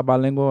bilingual. We talk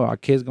bilingual. Our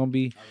kids going to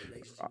be,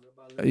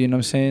 you know what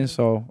I'm saying?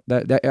 So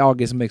that all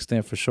gets mixed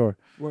in for sure.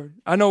 Word.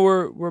 I know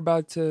we're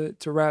about to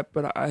wrap,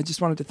 but I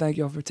just wanted to thank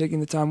y'all for taking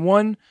the time,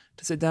 one,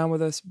 to sit down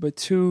with us, but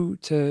two,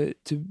 to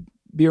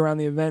be around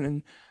the event.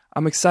 And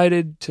I'm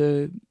excited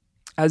to,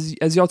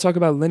 as y'all talk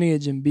about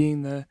lineage and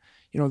being the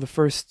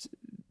first,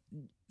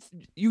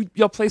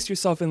 y'all placed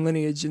yourself in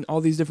lineage in all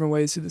these different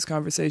ways through this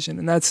conversation,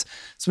 and that's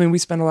something we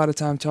spend a lot of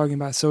time talking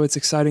about. So it's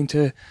exciting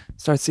to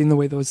start seeing the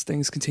way those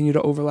things continue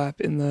to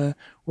overlap in the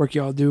work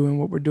y'all do and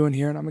what we're doing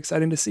here. And I'm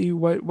excited to see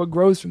what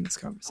grows from this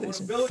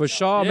conversation. For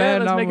sure, Yeah, man.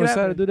 let's I'm make it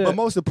excited happen. to do that. But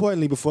most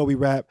importantly, before we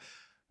wrap,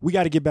 we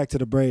got to get back to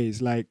the braids.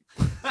 Like,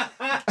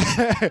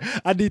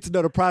 I need to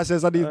know the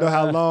process. I need to know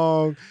how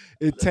long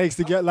it takes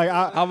to get. Like,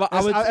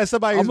 as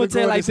somebody who's I'm gonna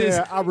tell you like this.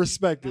 I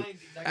respect it.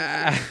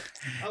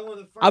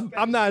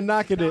 I'm not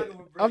knocking it.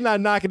 I'm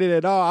not knocking it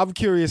at all. I'm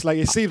curious. Like,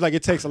 it seems like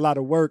it takes a lot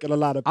of work and a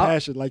lot of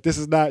passion. Like, this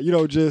is not,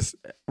 just.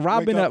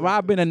 Rob been a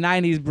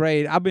 90s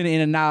braid. I've been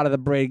in and out of the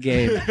braid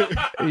game.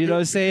 You know what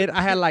I'm saying?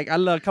 I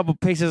love a couple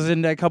pictures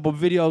in there, a couple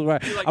videos where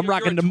I'm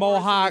rocking the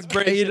mohawk.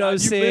 You know what I'm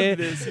saying?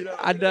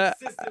 I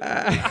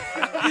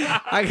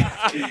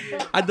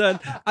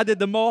did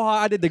the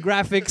mohawk. I did the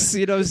graphics.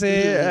 You know what I'm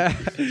saying?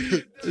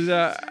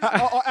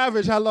 On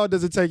average, how long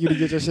does it take you to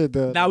get your shit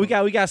done? Now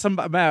we got some.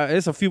 Man,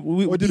 it's a few.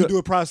 Or do you do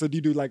a process? Do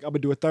you do like, I'm gonna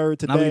do a third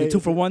today? I'm gonna do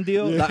 2-for-1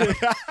 deal, Yeah.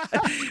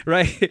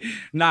 right?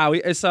 Nah,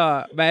 it's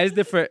it's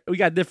different. We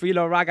got different.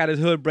 Rock got his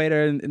hood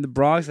braider in the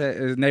Bronx,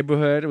 his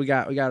neighborhood. We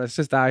got a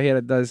sister out here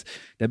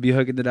that be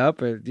hooking it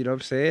up, and you know what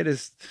I'm saying?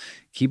 It's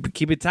keep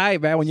it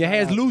tight, man. When your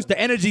hands loose, the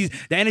energy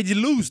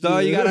loose,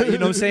 dog. You gotta, you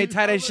know what I'm saying?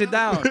 Tie that shit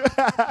down. Keep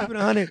it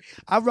 100.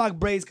 I rock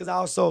braids because I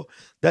also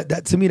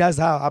that to me, that's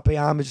how I pay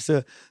homage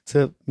to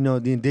the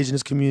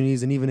indigenous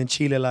communities, and even in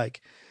Chile,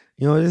 like,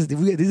 You know,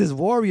 this is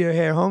warrior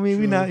hair, homie.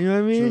 We not, you know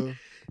what I mean? True.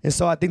 And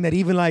so I think that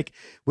even like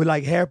with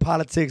like hair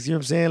politics, you know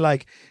what I'm saying?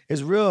 Like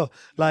it's real.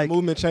 Like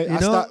Movement change. You I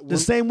know, stopped- the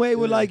same way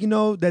with yeah. like, you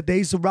know, that they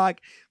used to rock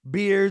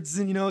beards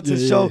and, you know, to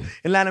Yeah, show yeah.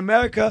 in Latin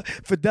America,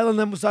 Fidel and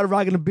them started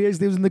rocking the beards.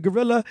 They was in the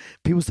gorilla.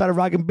 People started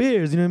rocking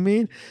beards, you know what I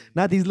mean?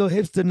 Not these little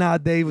hipster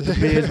nowadays with the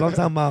beards, but I'm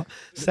talking about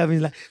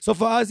 70s. Like, so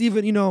for us,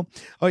 even, you know,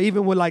 or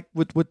even with like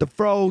with the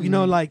fro, you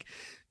know, like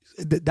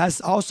that's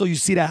also, you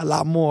see that a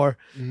lot more,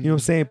 you know what I'm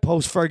saying,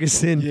 post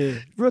Ferguson. Yeah.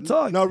 Real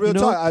talk. No, real you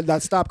know? talk. I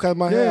stopped cutting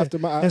my hair after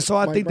my. And so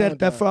I Mike think Brown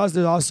that for died. us,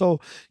 there's also,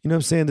 you know what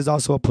I'm saying, there's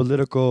also a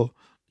political,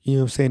 you know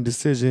what I'm saying,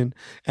 decision.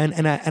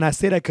 And I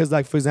say that because,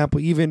 like, for example,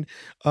 even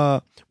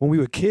when we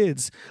were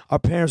kids, our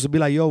parents would be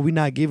like, yo, we're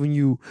not giving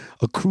you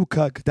a crew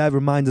cut 'cause that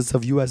reminds us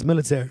of U.S.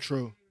 military.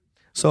 True.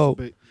 So,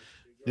 But,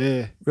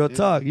 yeah. real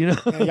talk, you know?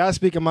 Man, y'all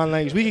speaking my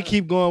language. We can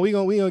keep going. We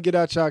gonna get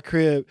out y'all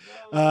crib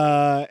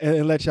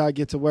and let y'all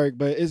get to work.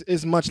 But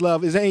it's much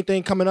love. Is there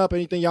anything coming up?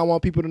 Anything y'all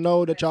want people to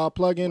know that y'all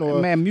plugging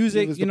or Man,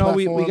 music. give us You the know,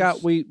 we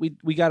got platforms?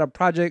 we got a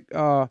project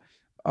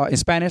in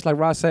Spanish, like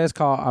Ross says,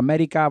 called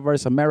America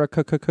versus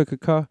America.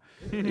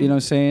 You know what I'm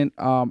saying?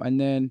 And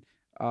then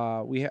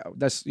we have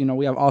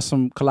we have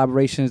awesome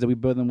collaborations that we're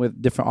building with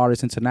different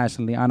artists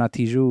internationally. Ana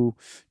Tijoux,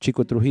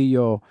 Chico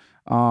Trujillo,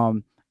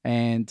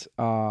 and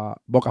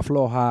Boca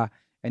Floja.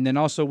 And then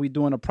also we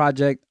doing a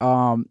project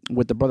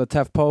with the brother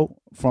Tef Poe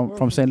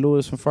from St.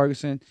 Louis, from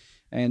Ferguson,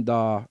 and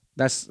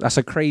that's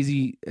a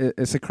crazy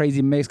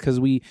mix because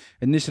we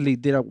initially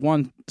did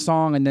one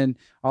song and then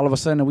all of a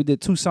sudden we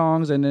did 2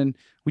 songs and then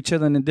we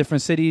chilling in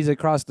different cities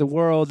across the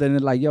world and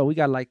then like, yo, we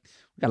got like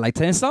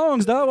 10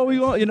 songs, dog. What we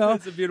want, you know?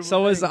 It's a beautiful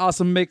So it's thing. an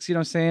awesome mix, you know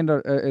what I'm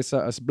saying?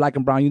 It's Black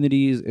and Brown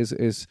unity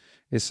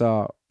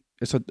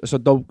it's a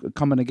dope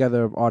coming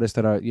together of artists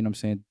that are, you know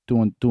what I'm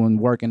saying, doing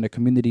work in the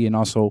community and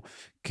also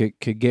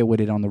could get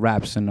with it on the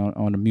raps and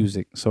on the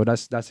music. So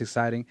that's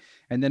exciting.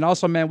 And then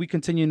also, man, we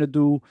continue to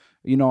do,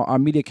 you know, our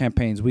media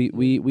campaigns. We've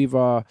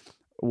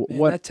Man,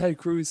 what that Ted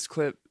Cruz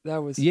clip, that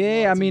was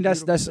yeah, I it's a mean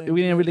that's beautiful thing.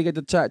 we didn't really get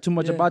to chat too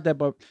much Yeah. about that,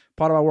 but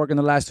part of our work in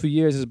the last 2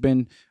 years has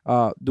been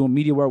doing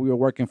media work. We were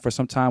working for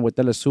some time with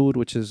Telesud,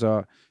 which is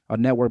a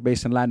network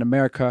based in Latin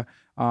America,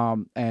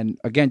 and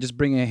again, just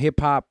bringing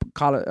hip hop,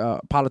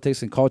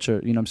 politics, and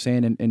culture. You know what I'm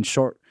saying, in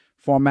short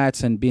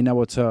formats, and being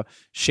able to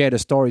share the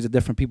stories of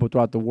different people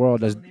throughout the world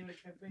that's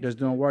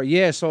doing work.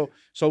 Yeah, so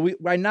we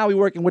right now we're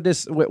working with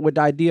this with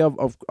the idea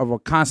of a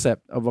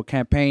concept of a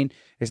campaign.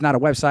 It's not a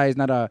website.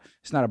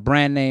 It's not a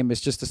brand name.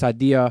 It's just this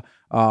idea,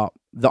 the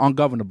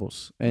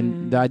Ungovernables.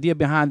 And the idea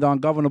behind the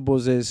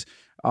Ungovernables is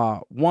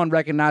one,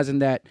 recognizing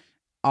that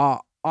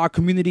our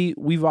community,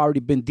 we've already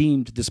been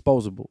deemed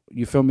disposable.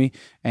 You feel me?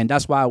 And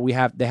that's why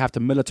they have to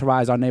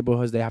militarize our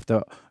neighborhoods. They have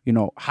to, you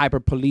know, hyper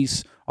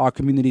police our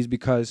communities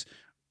because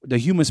the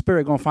human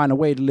spirit gonna find a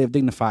way to live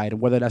dignified, and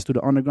whether that's through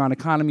the underground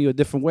economy or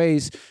different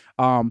ways.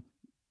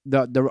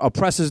 The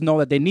oppressors know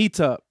that they need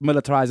to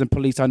militarize and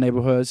police our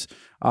neighborhoods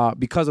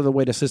because of the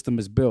way the system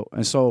is built.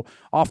 And so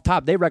off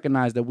top, they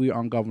recognize that we are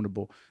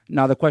ungovernable.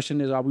 Now, the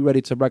question is, are we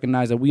ready to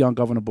recognize that we are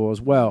ungovernable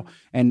as well?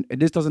 And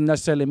this doesn't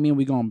necessarily mean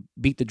we're going to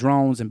beat the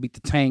drones and beat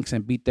the tanks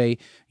and beat the,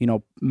 you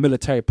know,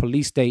 military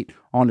police state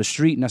on the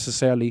street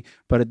necessarily,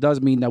 but it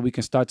does mean that we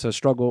can start to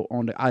struggle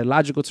on the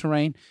ideological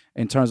terrain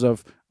in terms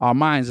of our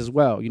minds as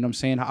well. You know what I'm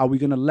saying? Are we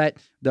going to let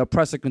the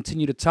oppressor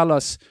continue to tell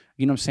us,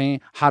 you know what I'm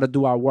saying, how to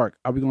do our work?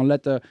 Are we going to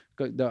let the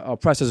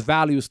oppressor's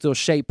values still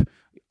shape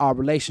our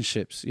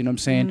relationships? You know what I'm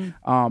saying?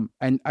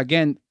 And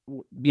again,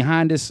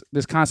 behind this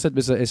concept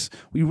is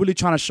we really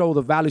trying to show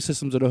the value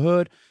systems of the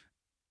hood.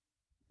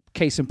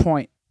 Case in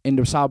point, in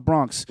the South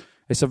Bronx,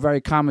 it's a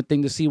very common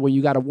thing to see when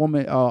you got a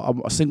woman,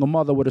 a single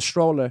mother with a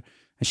stroller,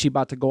 and she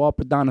about to go up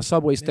and down the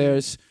subway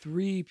stairs.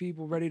 3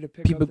 people ready to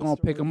pick People up the gonna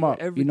pick story them up.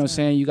 every You know what I'm time.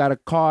 saying? You got a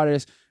car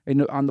that's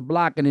on the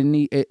block and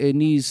it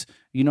needs,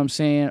 you know what I'm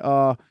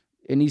saying,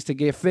 it needs to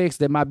get fixed.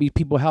 There might be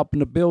people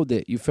helping to build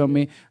it. You feel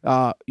me?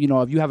 You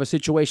know, if you have a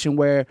situation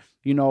where,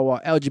 you know,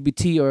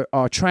 LGBT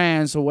or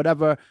trans or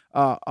whatever,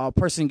 a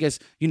person gets,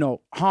 you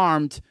know,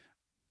 harmed,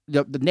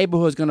 the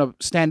neighborhood's gonna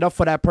stand up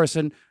for that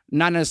person,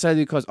 not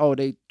necessarily because, oh,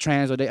 they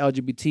trans or they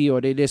LGBT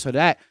or they this or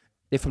that.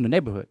 They're from the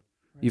neighborhood.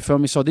 You feel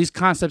me? So these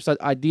concepts are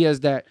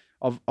ideas that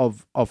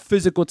of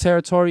physical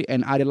territory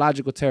and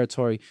ideological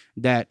territory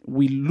that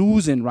we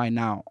losing right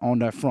now on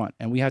that front.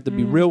 And we have to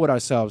be real with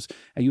ourselves.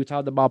 And you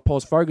talked about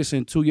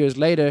post-Ferguson 2 years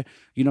later,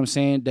 you know what I'm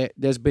saying, that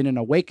there's been an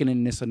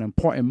awakening. It's an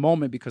important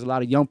moment because a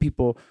lot of young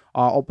people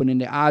are opening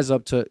their eyes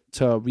up to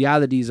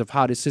realities of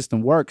how this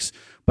system works.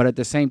 But at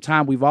the same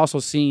time, we've also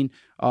seen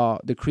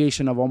the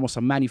creation of almost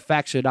a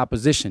manufactured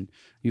opposition.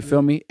 You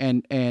feel me?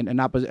 And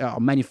a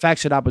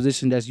manufactured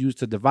opposition that's used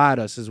to divide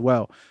us as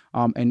well,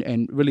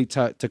 and really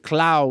to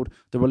cloud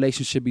the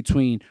relationship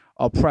between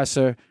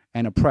oppressor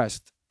and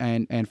oppressed.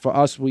 And for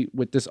us, we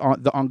with this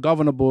the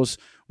Ungovernables,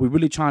 we're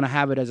really trying to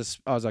have it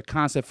as a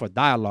concept for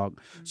dialogue.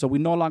 So we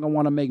no longer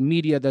want to make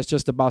media that's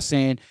just about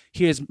saying,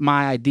 here's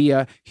my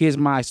idea, here's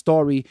my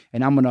story,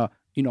 and I'm gonna,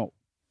 you know,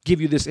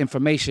 give you this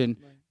information,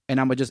 and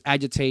I'm gonna just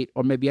agitate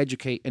or maybe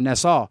educate, and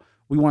that's all.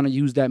 we want to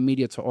use that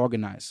media to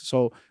organize.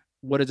 So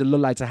what does it look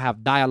like to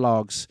have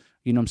dialogues,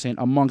 you know what I'm saying,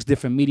 amongst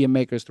different media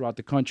makers throughout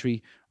the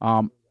country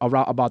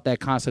about that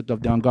concept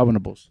of the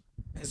ungovernables?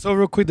 So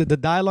real quick, the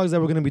dialogues that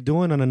we're going to be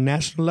doing on a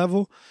national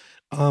level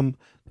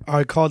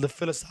are called the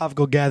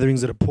philosophical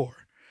gatherings of the poor.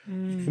 You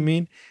know what I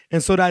mean?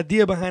 And so the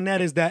idea behind that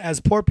is that as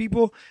poor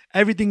people,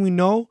 everything we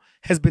know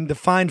has been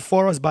defined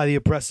for us by the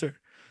oppressor.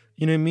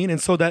 You know what I mean? And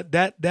so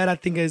that I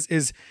think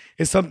is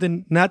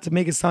something, not to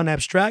make it sound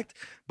abstract,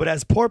 but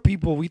as poor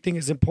people, we think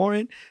it's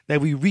important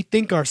that we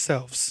rethink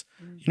ourselves.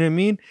 You know what I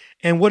mean?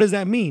 And what does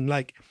that mean?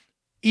 Like,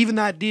 even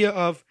the idea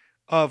of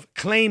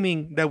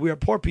claiming that we are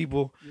poor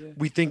people,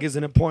 we think is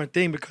an important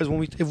thing, because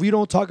if we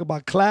don't talk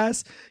about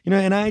class, you know,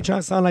 and I ain't trying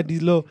to sound like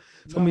these little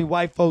some of these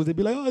white folks, they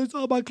be like, oh, it's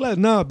all about class.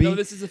 No, B. No,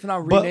 this is if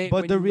not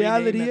but the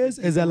reality is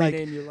that like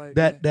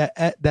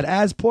that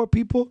as poor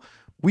people,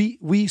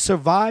 we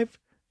survive.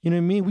 You know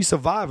what I mean? We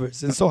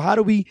survivors. And so how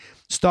do we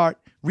start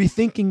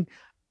rethinking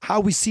how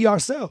we see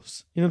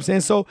ourselves? You know what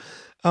I'm saying? So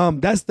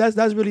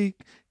that's really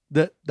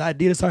the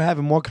idea, to start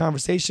having more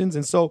conversations.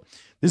 And so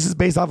this is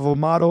based off of a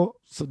model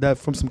that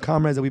from some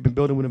comrades that we've been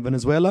building with in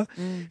Venezuela.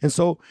 And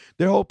so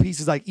their whole piece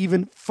is like,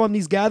 even from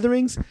these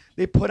gatherings,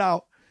 they put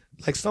out,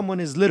 like, someone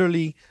is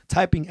literally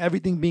typing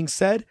everything being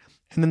said,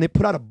 and then they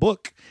put out a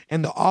book,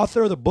 and the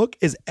author of the book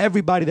is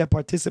everybody that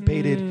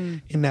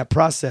participated in that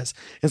process.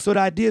 And so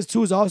the idea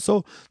too is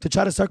also to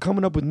try to start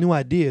coming up with new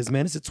ideas,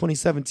 man. This is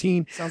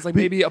 2017. Sounds like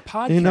maybe a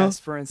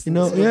podcast, for instance.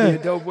 Would be a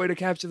dope way to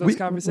capture those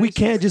conversations.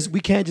 We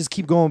can't just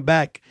keep going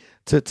back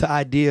to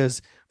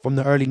ideas from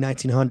the early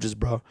 1900s,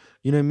 bro.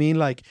 You know what I mean?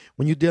 Like,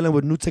 when you're dealing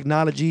with new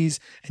technologies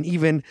and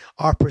even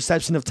our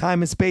perception of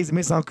time and space, it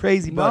may sound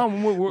crazy, but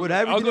with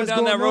everything I'll go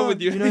down that road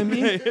with you. You know what I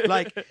mean?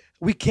 Like,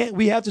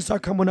 we have to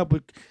start coming up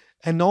with,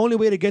 and the only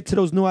way to get to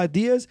those new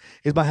ideas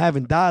is by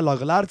having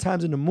dialogue. A lot of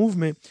times in the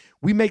movement,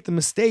 we make the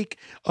mistake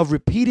of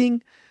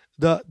repeating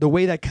the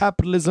way that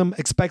capitalism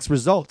expects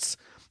results.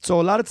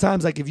 So a lot of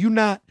times, like,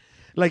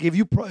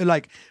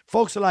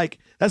 folks are like,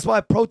 that's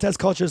why protest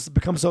culture has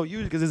become so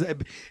huge, because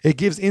it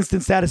gives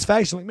instant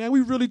satisfaction. Like, man,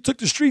 we really took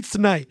the streets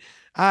tonight.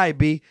 All right,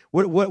 B,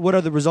 what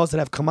are the results that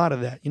have come out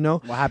of that, you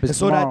know? What happens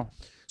tomorrow?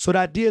 So the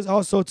idea is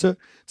also to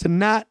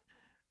not,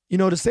 you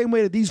know, the same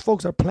way that these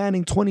folks are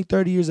planning 20,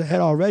 30 years ahead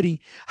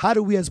already, how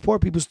do we as poor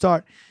people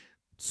start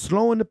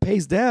slowing the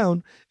pace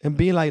down and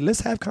being like,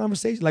 let's have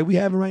conversations like we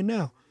having right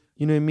now?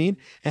 You know what I mean?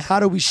 And how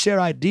do we share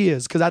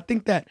ideas? Because I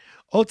think that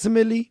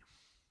ultimately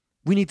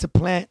we need to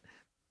plant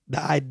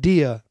the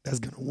idea that's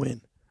going to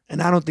win.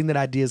 And I don't think that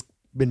idea's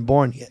been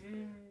born yet.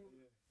 You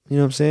know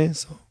what I'm saying?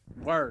 So.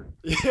 Word.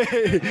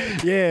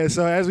 Yeah,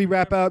 so as we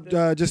wrap up,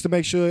 just to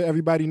make sure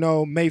everybody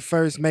know, May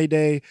 1st, May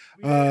Day,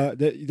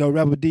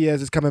 Rebel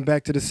Diaz is coming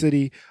back to the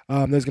city.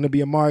 There's going to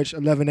be a march,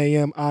 11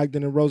 a.m.,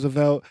 Ogden and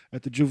Roosevelt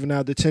at the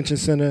Juvenile Detention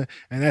Center,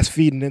 and that's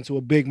feeding into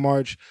a big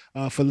march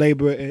for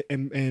labor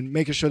and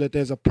making sure that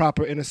there's a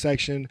proper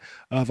intersection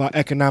of our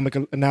economic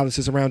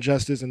analysis around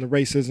justice and the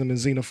racism and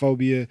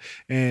xenophobia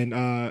and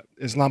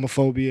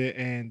Islamophobia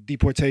and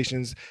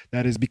deportations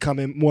that is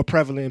becoming more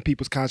prevalent in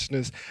people's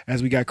consciousness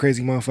as we got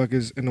crazy motherfuckers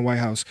in the White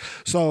House.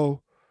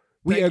 So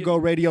we Ergo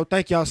Radio,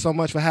 thank y'all so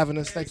much for having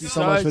us. Thank you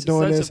so much for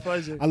doing this.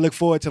 I look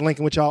forward to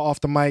linking with y'all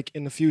off the mic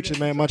in the future,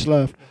 man. Much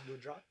love.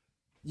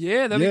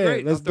 Yeah, that'd be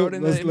great. I'll throw it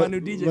in my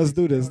new DJ. Let's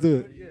do this.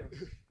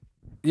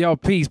 Yo,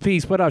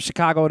 peace. What up,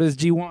 Chicago? This is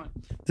G1.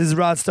 This is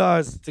Rod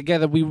Stars.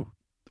 Together we...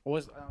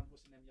 What's the name,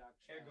 y'all?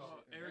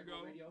 Ergo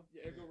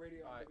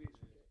Radio. All right.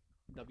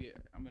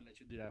 I'm going to let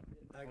you do that.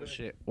 Oh,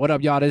 shit. What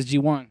up, y'all? This is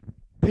G1.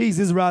 Peace.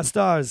 This is Rod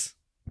Stars.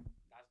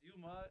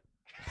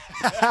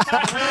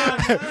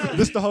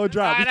 This the whole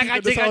drop. All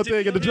right, This whole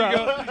thing in the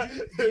drop.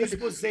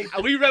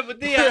 We Rebel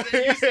Diaz.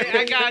 You say,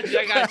 I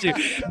got you.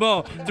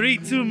 Boom. 3,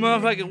 2,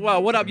 motherfucking.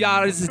 Well, what up,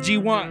 y'all? This is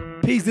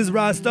G1. Peace. This is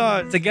Rod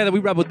Stars. Together we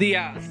Rebel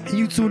Diaz. And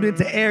you tuned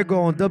into Ergo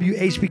on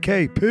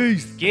WHPK.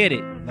 Peace. Get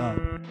it.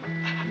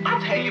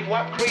 I'll tell you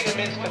what freedom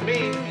is for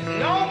me.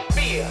 No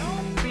fear.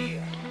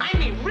 I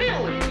mean,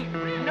 really,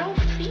 no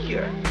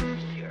fear.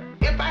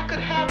 If I could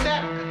have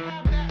that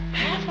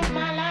half of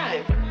my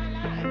life,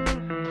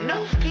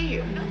 no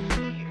fear.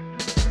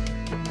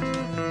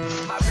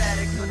 My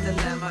radical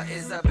dilemma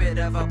is a bit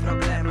of a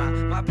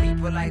problema. My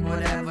people like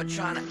whatever,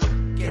 tryna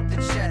get the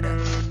cheddar.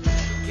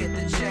 Get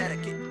the cheddar,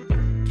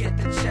 get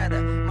the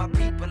cheddar. My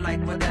people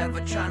like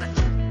whatever, tryna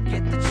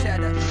get the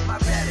cheddar. My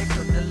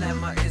radical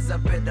dilemma is a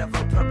bit of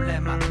a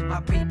problema.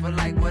 My people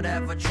like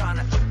whatever,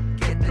 tryna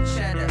get the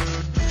cheddar.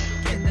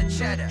 Get the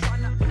cheddar,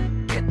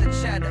 get the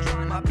cheddar.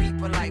 My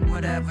people like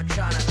whatever,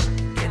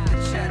 tryna get the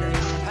cheddar.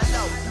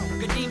 Hello,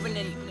 good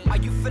evening. Are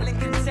you feeling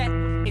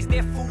content? Is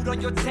there food on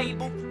your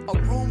table? A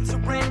room to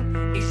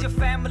rent? Is your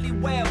family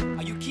well?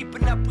 Are you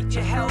keeping up with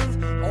your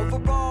health?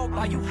 Overall,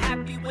 are you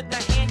happy with the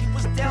hand you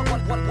was dealt?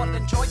 What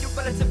enjoy your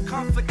relative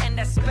comfort and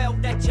that spell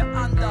that you're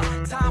under.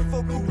 Time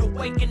for rude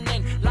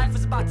awakening. Life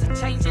is about to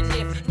change, and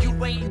if you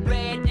ain't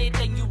ready,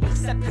 then you will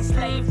accepting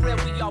slavery.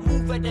 We all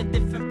move at a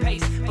different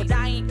pace, but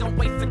I ain't gonna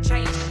wait for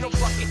change. No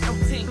bucket, no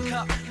tin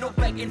cup, no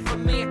begging for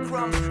mere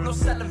crumbs, no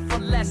selling for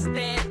less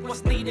than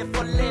what's needed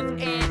for living.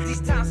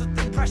 These times of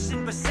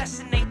depression,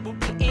 recession ain't what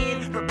we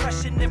in.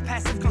 Repression and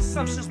passive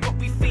consumption's what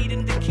we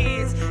feeding the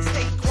kids.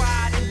 Stay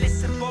quiet and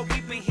listen, boy,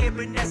 we've been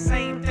hearing that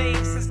same thing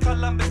since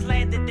Columbus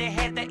landed. They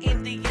had the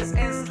Indians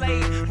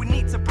enslaved. We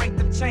need to break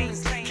them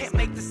chains, can't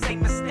make the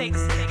same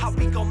mistakes. How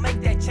we gon' make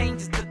that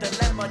change is the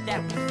dilemma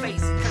that we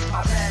face. Cause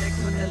My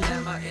radical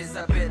dilemma is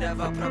a bit of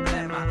a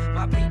problema.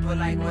 My people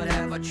like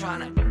whatever,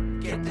 tryna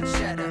get the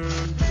cheddar.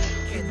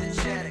 Get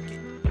the cheddar,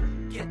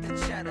 get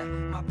the cheddar.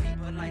 My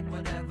people like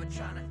whatever,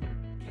 tryna